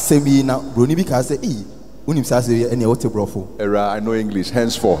asɛm yi na buroni bi kaa sɛ ei wonim saa asɛm yi ɛneɛ wote borɔfo. Era, I know English,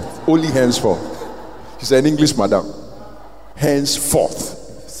 henceforth, only henceforth. She's an English madam. Henceforth.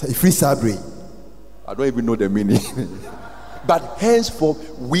 Ɛfiri saa bere, I don't even know the meaning. But henceforth,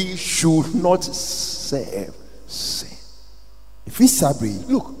 we should not serve sin. ɛfiri saa bere,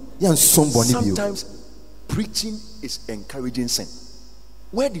 Look, yɛnsom bɔne bio. sometimes preaching is encouraging sin.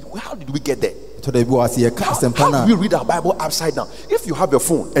 How did we get there? tɔda bi wɔ ase yɛka asɛmpa How no do we read our Bible upside down? If you have a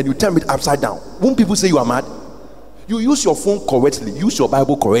phone and you turn it upside down, won't people say you are mad? You use your phone correctly, use your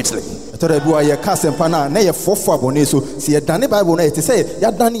Bible correctly. tɔda bi wɔ yɛka asɛmpa no a na yɛfɔfɔ abɔne so sɛ yɛdane Bible no a yɛte sɛ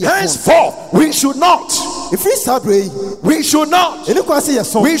yɛadane yɛ phone. Henceforth, we should not. ɛfiri saa bere yi We should not. ɛne kwan sɛ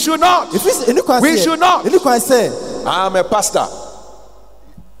yɛsom. We should not. ɛne kwan We sɛ should not. ɛne kwan sɛ I'm a pastor.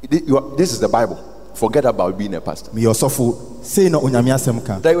 This is the Bible. Forget about being a pastor. meyɛ ɔsɔfo sei na onyame asɛm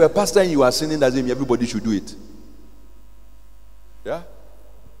ka. That you are a pastor and you are sinning doesn't mean everybody should do it. Yeah?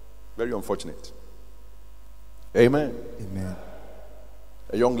 Very unfortunate. Amen. Amen.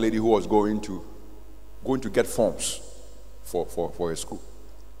 A young lady who was going to get forms for a school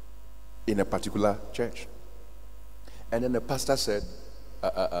in a particular church. And then the pastor said,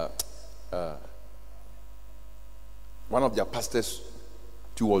 one of their pastors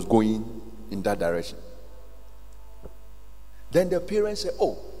too was going in that direction. Then the parents said,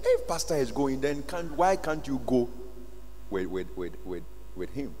 "Oh, if pastor is going, then why can't you go with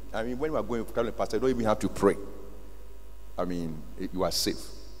him? I mean, when we are going to tell the pastor, you don't even have to pray. I mean, you are safe."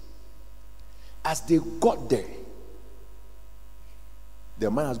 As they got there,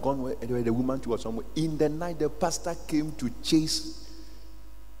 the man has gone where the woman too was somewhere. In the night, the pastor came to chase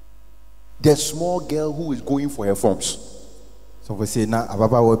the small girl who is going for her forms. So we say na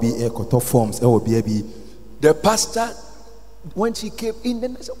ababaawa bi ɛkɔtɔ forms ɛwɔ bea bi. The pastor, when she came in,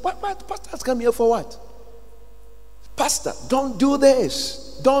 then I said, "What? Pastor has come here for what? Pastor, don't do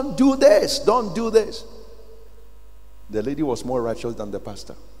this. Don't do this. Don't do this." The lady was more righteous than the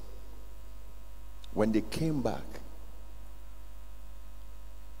pastor. When they came back,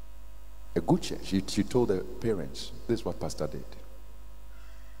 a good church, she told the parents, "This is what pastor did."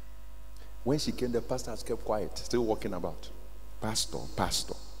 When she came, the pastor has kept quiet, still walking about. Pastor.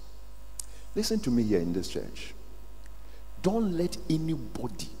 Listen to me here in this church. Don't let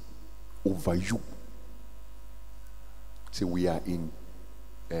anybody over you. See, we are in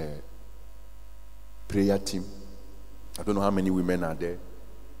a prayer team. I don't know how many women are there.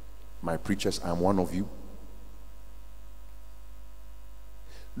 My preachers, I'm one of you.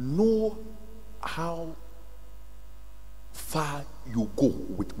 Know how far you go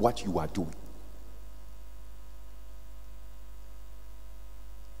with what you are doing.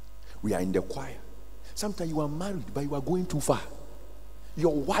 We are in the choir. Sometimes you are married, but you are going too far.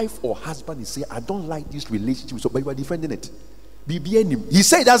 Your wife or husband is saying, "I don't like this relationship," but you are defending it. He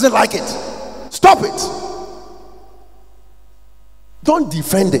said he doesn't like it. Stop it. Don't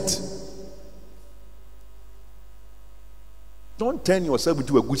defend it. Don't turn yourself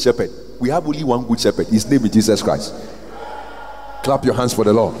into a good shepherd. We have only one good shepherd. His name is Jesus Christ. Clap your hands for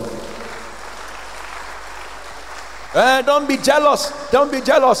the Lord. Don't be jealous. Don't be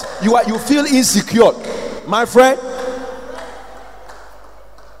jealous. You feel insecure, my friend.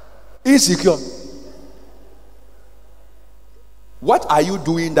 Insecure. What are you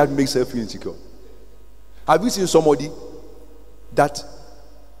doing that makes her feel insecure? Have you seen somebody that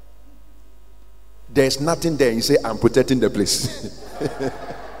there's nothing there? You say, "I'm protecting the place."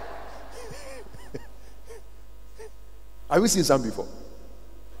 Have you seen some before?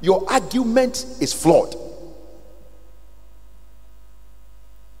 Your argument is flawed.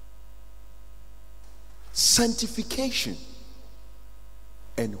 Sanctification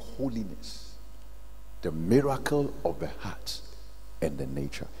and holiness, the miracle of the heart and the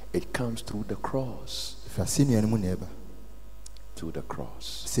nature, it comes through the cross. To the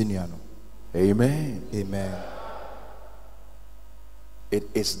cross. Amen. Amen. It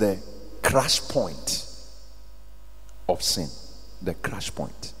is the crash point of sin. The crash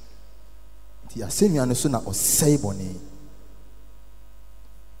point.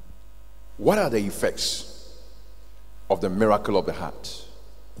 What are the effects of the miracle of the heart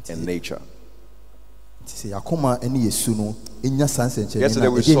and nature? Yesterday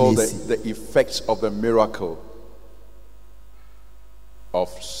we saw the effects of the miracle of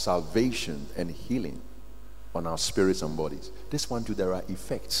salvation and healing on our spirits and bodies. This one too, there are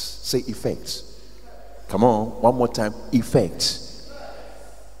effects. Say effects. Come on, one more time. Effects.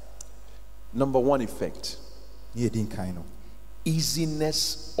 Number one effect, ne yɛdi nkan no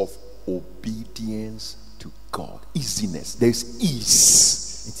easiness of obedience to God. Easiness. There's ease.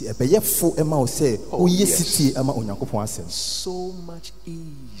 nti ɛbɛyɛ fo ɛma wo sɛ woyɛ yes. sitie ama onyankopɔn asɛm So much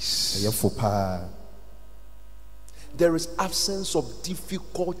ease. ɛyɛ fo paa. There is absence of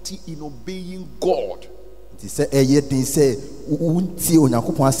difficulty in obeying God. nti sɛ ɛyɛ den sɛ wontie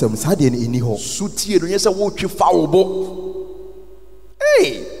onyankopɔn asɛm saa deɛ no ɛni hɔ. Sutie no yesa wo twi fa wo bo.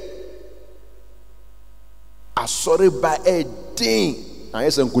 Hey. Asore ba e din.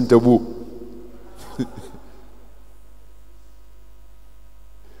 Ayesa nkuntabu.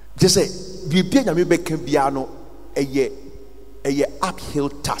 Just say bibia nyame beka bia no eye uphill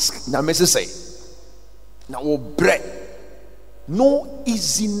task. Na me say na wo bread. No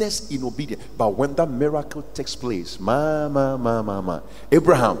easiness in obedience. But when that miracle takes place,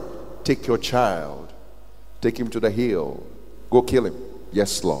 Abraham, take your child, take him to the hill, go kill him.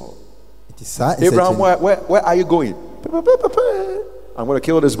 Yes, Lord. nti saa Abraham, where are you going? I'm going to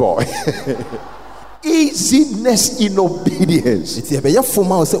kill this boy. Easiness in obedience. nti ɛbɛyɛ fo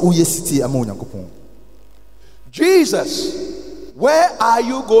ma wo sɛ woyɛ sitie ama onyankopɔn. Jesus, where are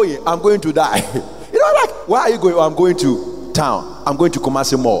you going? I'm going to die. You know, like, where are you going? Oh, I'm going to town. I'm going to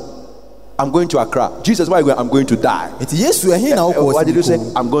Kumasi Mall. I'm going to Accra. Jesus, where are you going? I'm going to die. nti yesu ɛhe na wokɔ. What did you say?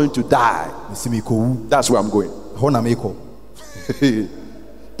 I'm going to die. mesimikɔwu That's where I'm going. hɔ na meekɔ.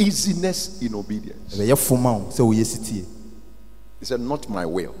 Easiness in obedience. ɛbɛyɛ fo ma wo sɛ woyɛ sitie. He said, not my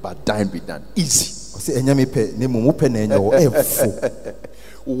will, but thine be done. Easy. ɔsɛ ɛnyɛ me pɛ na mmom wo pɛ na ɛnyɛ hɔ ɛyɛ fo.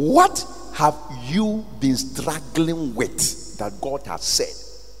 What have you been struggling with that God has said?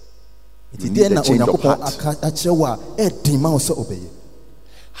 nti deɛ na change of onyankopɔn heart. aka akyerɛ wo a ɛden ma wo sɛ wobɛyɛ.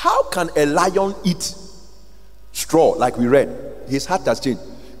 How can a lion eat straw like we read? His heart has changed.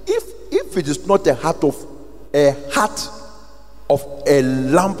 If it is not a heart of a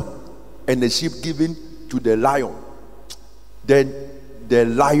lamb and a sheep given to the lion, then the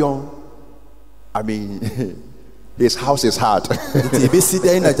lion, I mean, his house is hard. nti ɛbɛsi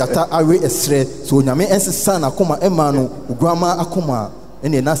dɛn na gyata awe ɛserɛ so onyame ɛnsesa n'akoma ɛma no oguama akoma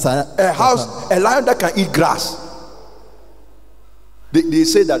ɛne na saa. A lion that can eat grass. They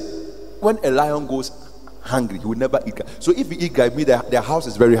say that when a lion goes hungry, he will never eat grass. So if you eat grass, their house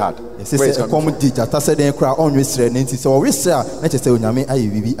is very hard. ɛsɛ Where sɛ it's coming ɛkɔm di gyata sɛ dɛn koraa ɔnwe serɛ ne nti sɛ ɔwe serɛ a na kyerɛ sɛ onyame ayɛ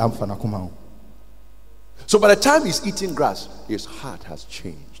biribi amfa n'akoma ho. So by the time he's eating grass, his heart has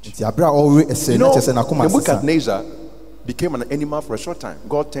changed. nti aberɛ a ɔwe ɛserɛ You na know, kyerɛ sɛ n'akoma asesa. Nebuchadnezzar became an animal for a short time.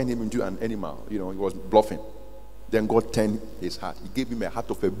 God turned him into an animal. You know, he was bluffing. Then God turned his heart. He gave him a heart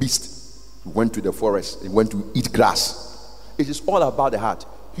of a beast. He went to the forest. He went to eat grass. It is all about the heart.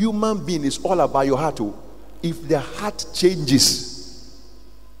 Human being is all about your heart. Oh. If the heart changes,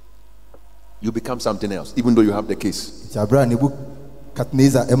 you become something else, even though you have the case. nti aberɛ a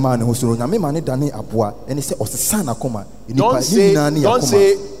nebukadnezar ɛmaa ne ho so no onyame ma ne da ne aboa ɛne sɛ ɔsesa n'akoma. Don't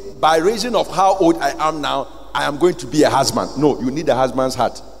say by reason of how old I am now, I am going to be a husband. No, you need a husband's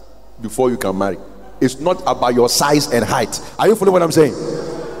heart before you can marry. It's not about your size and height. Are you following what I'm saying?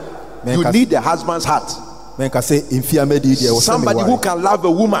 You need a husband's heart. Somebody who can love a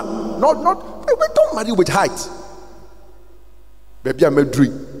woman. We don't marry with height. Baby, I'm a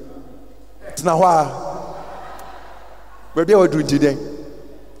dream. It's now why. Baby, I'm a dream today.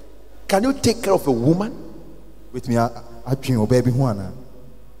 Can you take care of a woman? With me, I dream of baby Juana.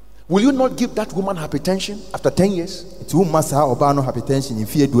 Will you not give that woman hypertension after 10 years? You are not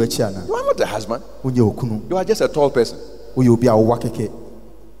a husband. You are just a tall person.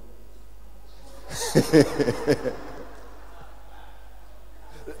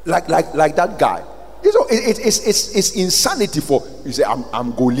 like that guy. It's insanity for you say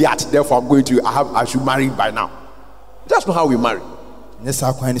I'm Goliath, therefore I should marry by now. That's not how we marry. This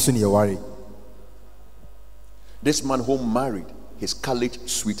man who married his college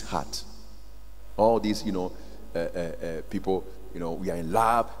sweetheart. All these, people, we are in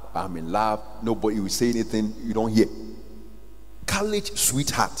love, I'm in love, nobody will say anything, you don't hear. College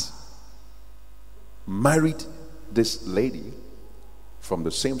sweetheart married this lady from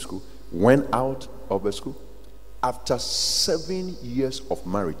the same school, went out of the school. After 7 years of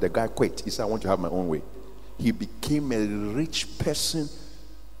marriage, the guy quit. He said, I want to have my own way. He became a rich person,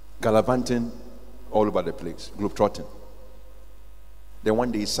 gallivanting all over the place, globetrotting. Then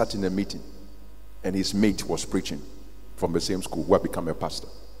one day he sat in a meeting and his mate was preaching from the same school who had become a pastor.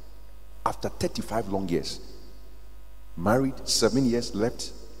 After 35 long years, married, 7 years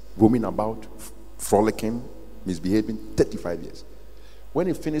left, roaming about, frolicking, misbehaving, 35 years. When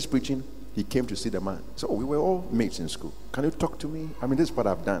he finished preaching, he came to see the man. So we were all mates in school. Can you talk to me? I mean, this is what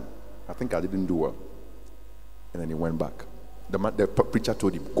I've done. I think I didn't do well. And then he went back. The preacher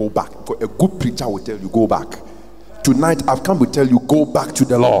told him, go back. A good preacher will tell you, go back. Tonight I've come to tell you, go back to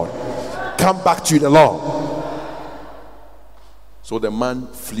the Lord. Come back to the Lord. So the man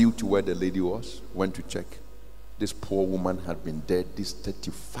flew to where the lady was, went to check. This poor woman had been dead these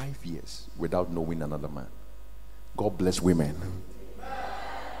 35 years without knowing another man. God bless women.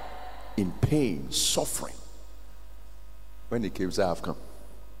 In pain, suffering. When he came, he said, I've come.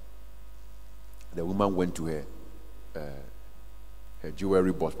 The woman went to her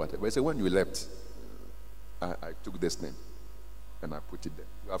jewelry box. But I said, when you left, I took this name and I put it there.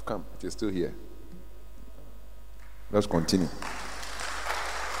 You have come. It is still here. Let's continue.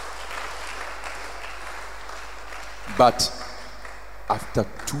 But after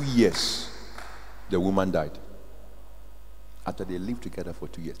 2 years, the woman died. After they lived together for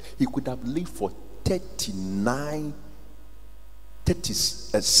 2 years. He could have lived for 37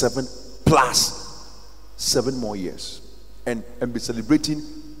 plus 7 more years. And be celebrating,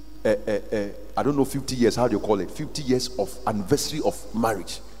 I don't know, 50 years, how do you call it? 50 years of anniversary of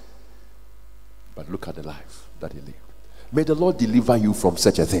marriage. But look at the life that he lived. May the Lord deliver you from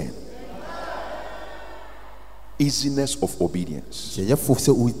such a thing. Easiness of obedience.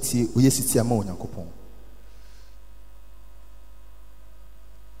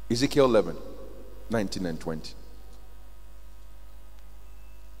 Ezekiel 11, 19 and 20.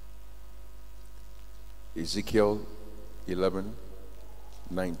 Ezekiel 11,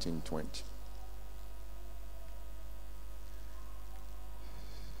 19, 20.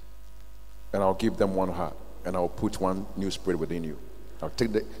 And I'll give them one heart, and I'll put one new spirit within you. I'll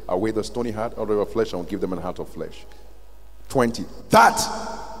take away the stony heart out of your flesh, and I'll give them a heart of flesh. 20. That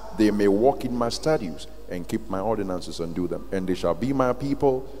they may walk in my statutes and keep my ordinances and do them. And they shall be my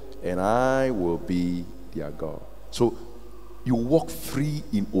people, and I will be their God. So you walk free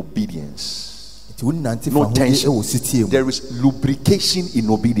in obedience. No tension. There is lubrication in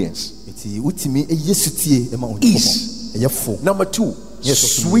obedience. Ease. Number 2,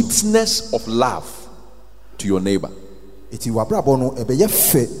 sweetness of love to your neighbor.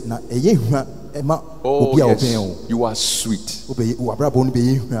 Oh yes, you are sweet.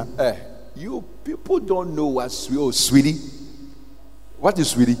 You people don't know what sweet. Oh, sweetie. What is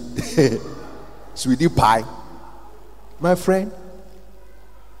sweetie? Sweetie pie. My friend,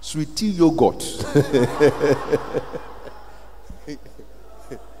 sweetie yogurt.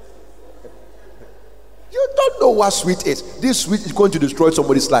 You don't know what sweet is. This sweet is going to destroy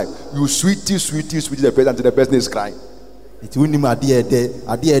somebody's life. You sweetie, the person until the person is crying. Hey,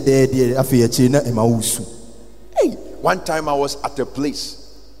 one time I was at a place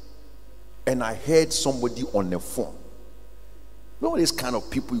and I heard somebody on the phone. You know this kind of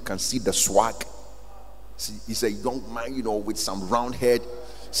people, you can see the swag. See, he's a young man, with some round head,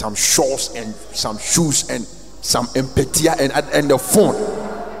 some shorts and some shoes and some empathy and the phone.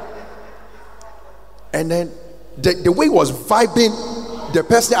 And then the way he was vibing, the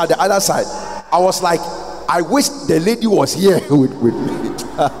person at the other side, I was like, I wish the lady was here with me.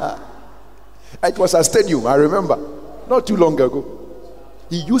 It was a stadium, I remember, not too long ago.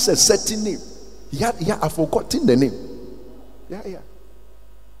 He used a certain name. I've forgotten the name. Yeah.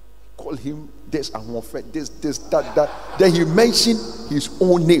 Call him this and this, that. Then he mentioned his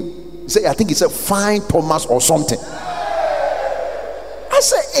own name. He said, I think he said Fine Thomas or something. I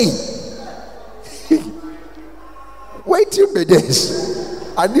said, hey, wait till me this.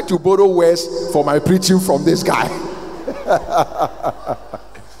 I need to borrow words for my preaching from this guy.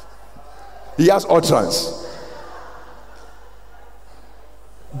 He has utterance.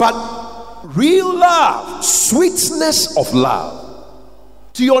 But real love, sweetness of love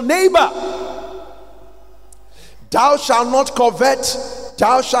to your neighbor. Thou shalt not covet,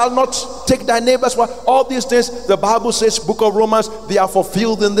 thou shalt not take thy neighbor's wife. All these things, the Bible says, book of Romans, they are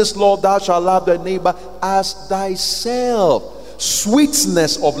fulfilled in this law. Thou shalt love thy neighbor as thyself.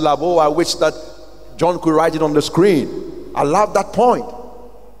 Sweetness of love. Oh, I wish that John could write it on the screen. I love that point.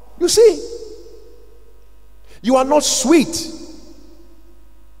 You see, you are not sweet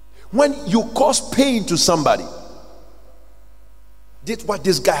when you cause pain to somebody. Did what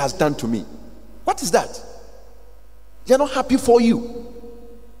this guy has done to me. What is that? They're not happy for you.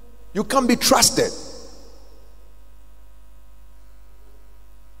 You can't be trusted.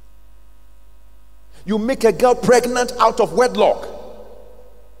 You make a girl pregnant out of wedlock.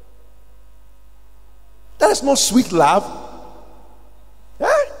 That is not sweet love.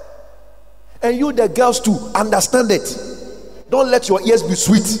 And you, the girls, too, understand it. Don't let your ears be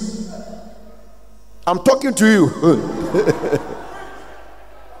sweet. I'm talking to you.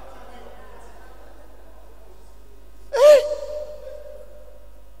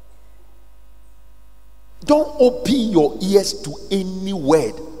 Don't open your ears to any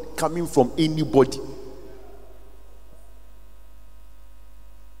word coming from anybody.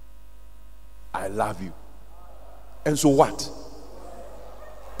 I love you. And so what?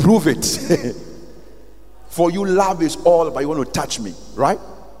 Prove it. For you, love is all, but you want to touch me, right?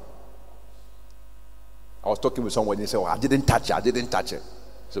 I was talking with someone and he said, I didn't touch it.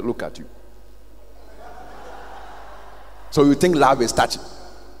 So look at you. So you think love is touching?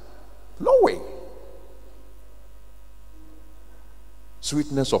 No way.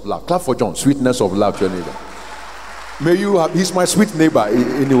 Sweetness of love. Clap for John. Sweetness of love to your neighbor. May you have, he's my sweet neighbor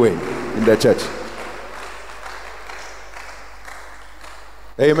anyway in the church.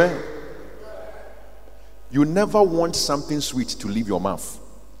 Amen. You never want something sweet to leave your mouth.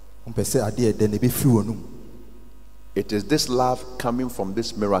 It is this love coming from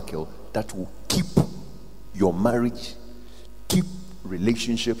this miracle that will keep your marriage, keep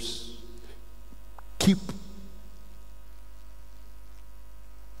relationships, keep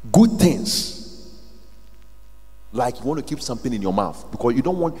good things. Like you want to keep something in your mouth because you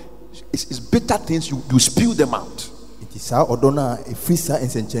don't want, it's bitter things, you spew them out. This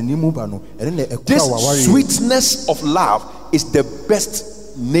sweetness of love is the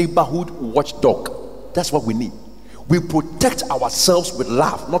best neighborhood watchdog. That's what we need. We protect ourselves with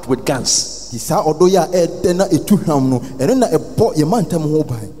love, not with guns. You hear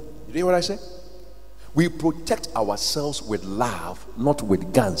what I say? We protect ourselves with love, not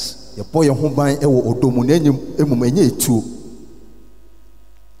with guns.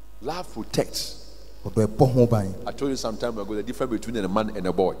 Love protects. I told you some time ago the difference between a man and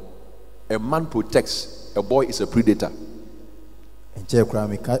a boy. A man protects, a boy is a predator.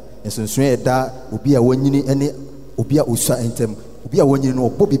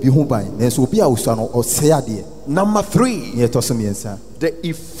 Number 3, the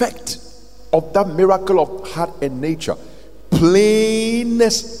effect of that miracle of heart and nature,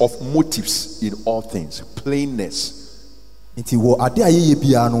 plainness of motives in all things. Plainness.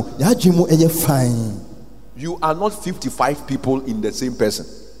 You are not 55 people in the same person.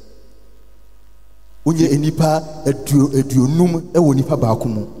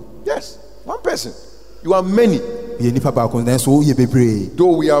 Yes, one person. You are many.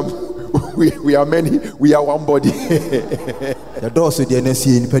 Though we are many, we are one body.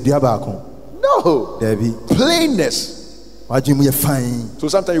 No. Plainness. So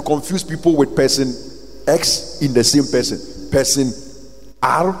sometimes you confuse people with person X in the same person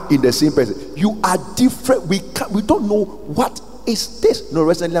R in the same person. You are different. We don't know what is this. No,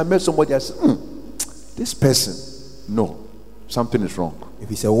 recently I met somebody. I said, this person, no, something is wrong. If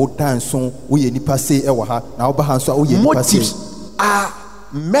he say old time song, motives are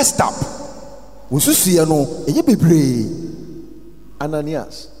messed up.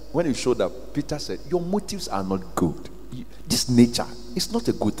 Ananias, when he showed up, Peter said, your motives are not good. This nature is not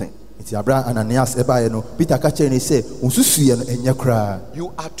a good thing. You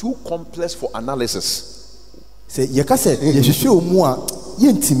are too complex for analysis.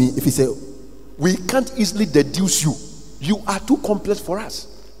 We can't easily deduce you. You are too complex for us.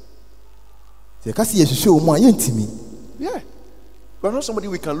 Yeah. We're not somebody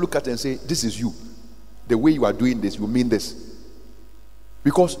we can look at and say, this is you. The way you are doing this, you mean this.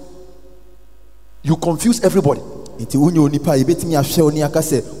 Because you confuse everybody. When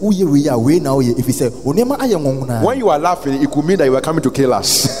you are laughing, it could mean that you are coming to kill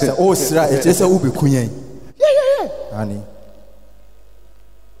us. Yeah.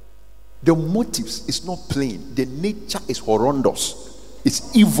 The motives is not plain. The nature is horrendous.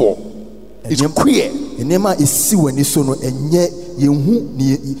 It's evil. It's queer.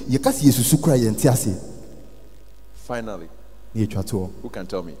 Finally, who can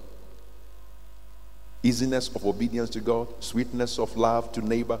tell me? Easiness of obedience to God, sweetness of love to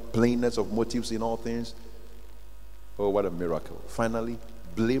neighbor, plainness of motives in all things. Oh, what a miracle. Finally,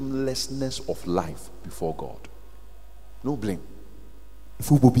 blamelessness of life before God. No blame.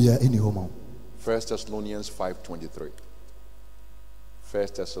 1 Thessalonians 5:23. 1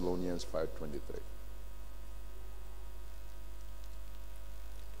 Thessalonians 5:23.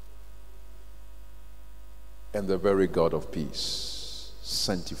 And the very God of peace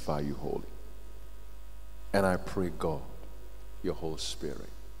sanctify you wholly. And I pray, God, your whole spirit,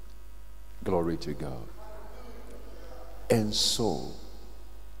 glory to God, and soul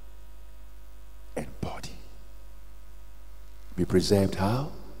and body be preserved.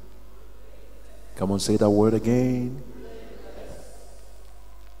 How? Come on, say that word again.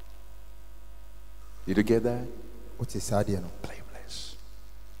 Did you get that? Blameless.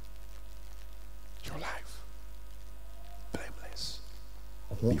 Your life. Blameless.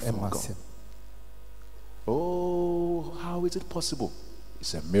 Before God. Oh, is it possible?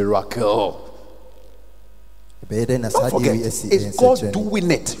 It's a miracle. Don't forget, it's God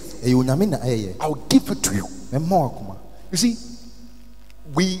doing it. I'll give it to you. You see,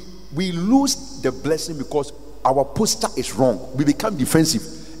 we lose the blessing because our posture is wrong. We become defensive.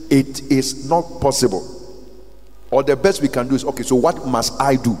 It is not possible. Or the best we can do is, okay, so what must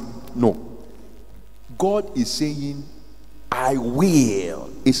I do? No. God is saying, I will.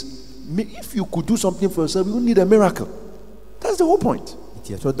 If you could do something for yourself, you don't need a miracle. That's the whole point.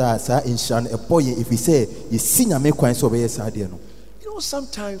 You know,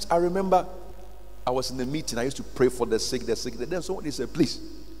 sometimes I remember I was in a meeting, I used to pray for the sick. Then somebody said, please,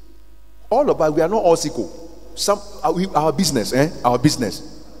 all of us, we are not all sick. Our business, our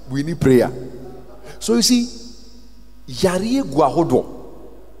business, we need prayer. So you see, Yari Guahodo.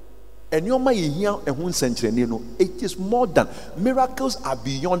 And it is more than miracles are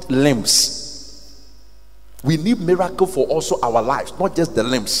beyond limbs. We need miracle for also our lives, not just the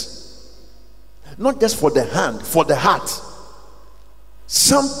limbs, not just for the hand, for the heart.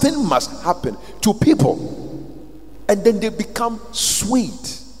 Something must happen to people, and then they become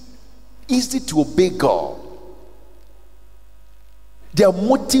sweet, easy to obey God. Their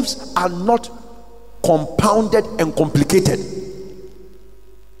motives are not compounded and complicated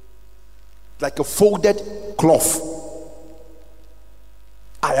like a folded cloth.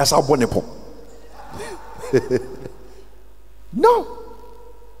 No.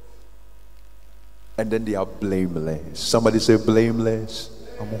 And then they are blameless. Somebody say blameless.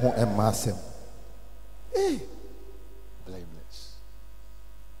 Hey. Blameless.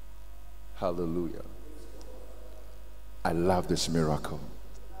 Hallelujah. I love this miracle.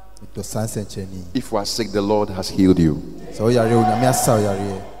 If you are sick, the Lord has healed you.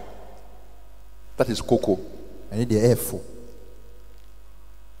 That is cocoa.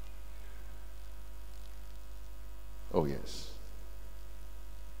 Oh yes.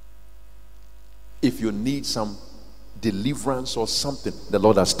 If you need some deliverance or something, the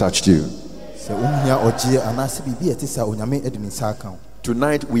Lord has touched you.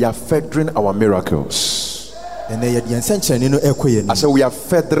 Tonight we are feathering our miracles. I said we are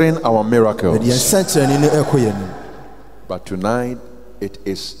feathering our miracles. But tonight it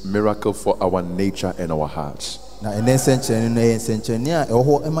is miracle for our nature and our hearts. Marriages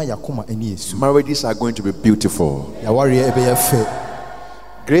are going to be beautiful.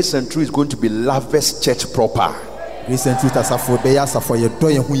 Grace and Truth is going to be Lovers Church proper.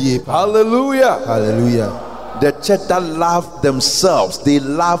 Hallelujah. Hallelujah. The church that love themselves, they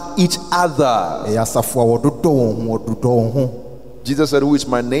love each other. Jesus said, who is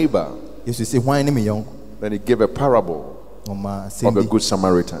my neighbor? Then he gave a parable of a good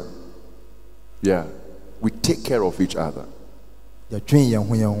Samaritan. Yeah, we take care of each other.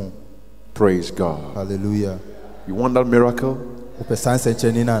 Praise God. Hallelujah. You want that miracle?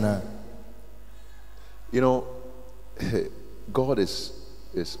 You know, God is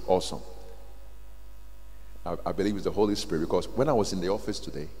awesome. I believe it's the Holy Spirit, because when I was in the office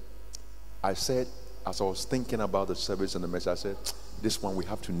today, I said, as I was thinking about the service and the message, I said, this one we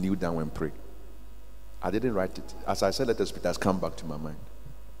have to kneel down and pray. I didn't write it. As I said, let the Spirit has come back to my mind.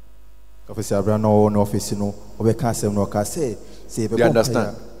 Do you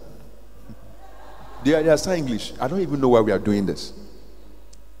understand? They understand English. I don't even know why we are doing this.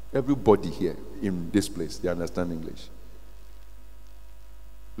 Everybody here in this place, they understand English.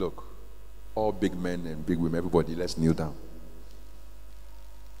 Look, all big men and big women, everybody, let's kneel down.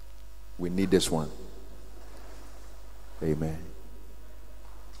 We need this one. Amen.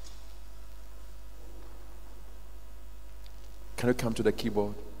 Can you come to the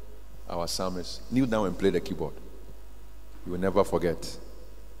keyboard? Our psalmist, kneel down and play the keyboard. You will never forget.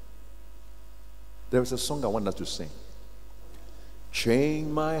 There is a song I want us to sing. Change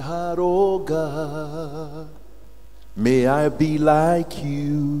my heart, oh God. May I be like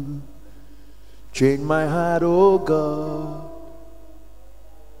you. Change my heart, oh God.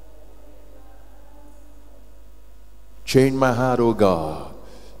 Change my heart, oh God.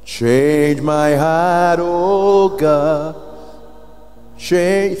 Change my heart, oh God.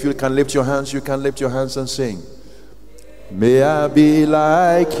 Change. If you can lift your hands, you can lift your hands and sing. May I be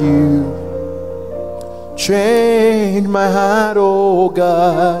like you. Change my heart, oh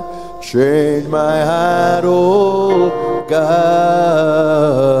God. Change my heart, oh God.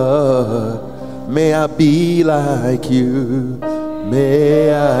 May I be like you.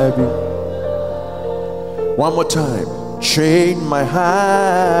 May I be. One more time. Change my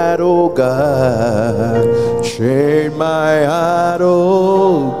heart, oh God. Change my heart,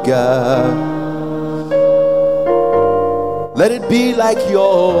 oh God. Let it be like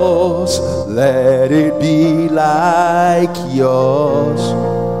yours. Let it be like yours.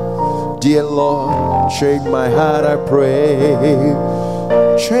 Dear Lord, change my heart, I pray.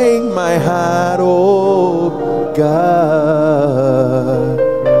 Change my heart, oh God.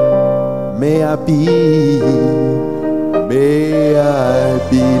 May I be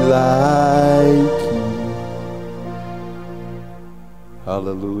like you.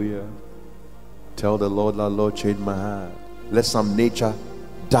 Hallelujah. Tell the Lord, Lord, change my heart. Let some nature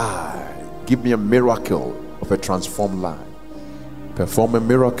die. Give me a miracle of a transformed life. Perform a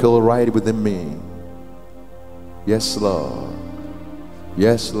miracle right within me. Yes, Lord.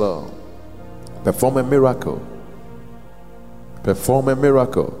 Yes, Lord. Perform a miracle. Perform a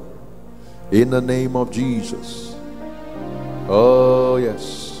miracle. In the name of Jesus. Oh,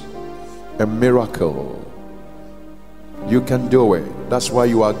 yes. A miracle. You can do it. That's why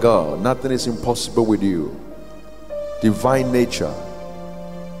you are God. Nothing is impossible with you. Divine nature.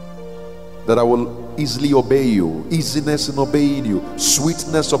 That I will easily obey you. Easiness in obeying you.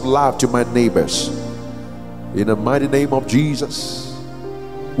 Sweetness of love to my neighbors. In the mighty name of Jesus.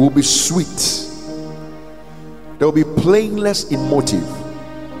 Will be sweet. There will be plainness in motive.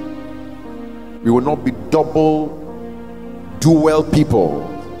 We will not be double dual people.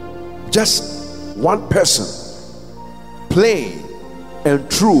 Just one person. Plain and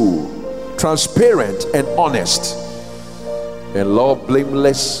true, transparent and honest, and Lord,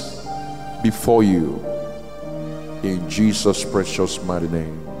 blameless before you, in Jesus' precious mighty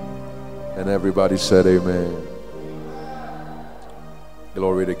name. And everybody said amen.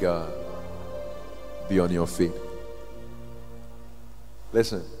 Glory to God. Be on your feet.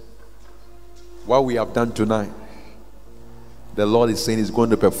 Listen, what we have done tonight, the Lord is saying He's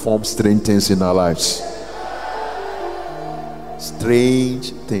going to perform strange things in our lives.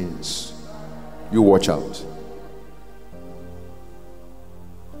 Strange things. You watch out.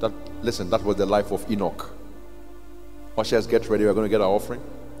 Listen, that was the life of Enoch. Ushers, get ready. We're going to get our offering.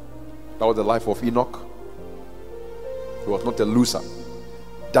 That was the life of Enoch. He was not a loser.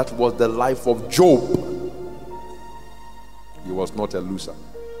 That was the life of Job. He was not a loser.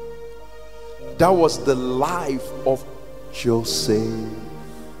 That was the life of Joseph.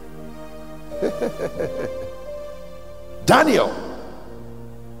 Daniel,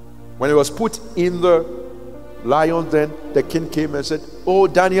 when he was put in the lion's den, the king came and said, "Oh,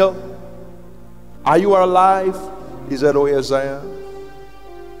 Daniel, are you alive?" He said, "Oh, yes, I am."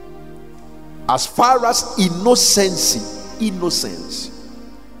 As far as innocence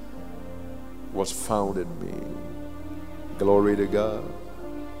was found in me. Glory to God.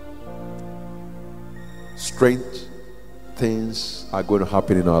 Strange things are going to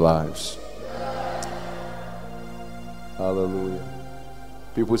happen in our lives. Hallelujah.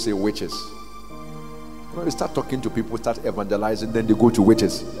 People say witches. When you start talking to people, start evangelizing, then they go to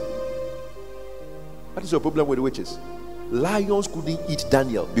witches. What is your problem with witches? Lions couldn't eat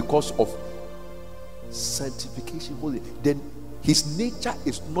Daniel because of sanctification. Then his nature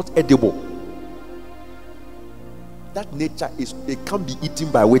is not edible. That nature it can't be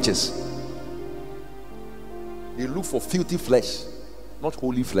eaten by witches. They look for filthy flesh, not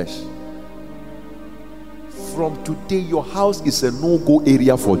holy flesh. From today, your house is a no-go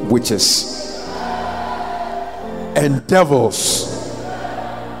area for witches and devils,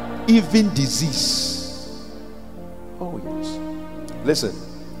 even disease. Oh yes. Listen,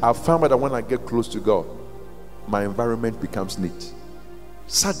 I found that when I get close to God, my environment becomes neat.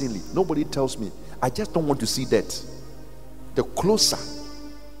 Suddenly, nobody tells me. I just don't want to see that. The closer,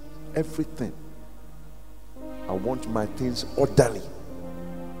 everything. I want my things orderly.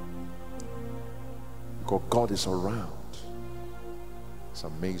 Because God is around. It's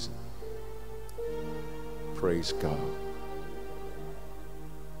amazing. Praise God.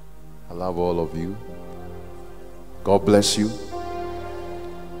 I love all of you. God bless you.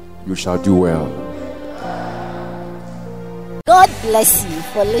 You shall do well. God bless you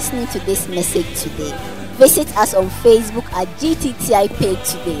for listening to this message today. Visit us on Facebook at GTTI page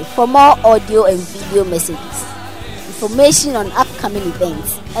today for more audio and video messages, information on upcoming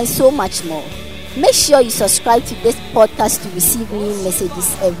events, and so much more. Make sure you subscribe to this podcast to receive new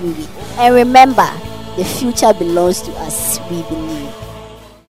messages every week. And remember, the future belongs to us, we believe.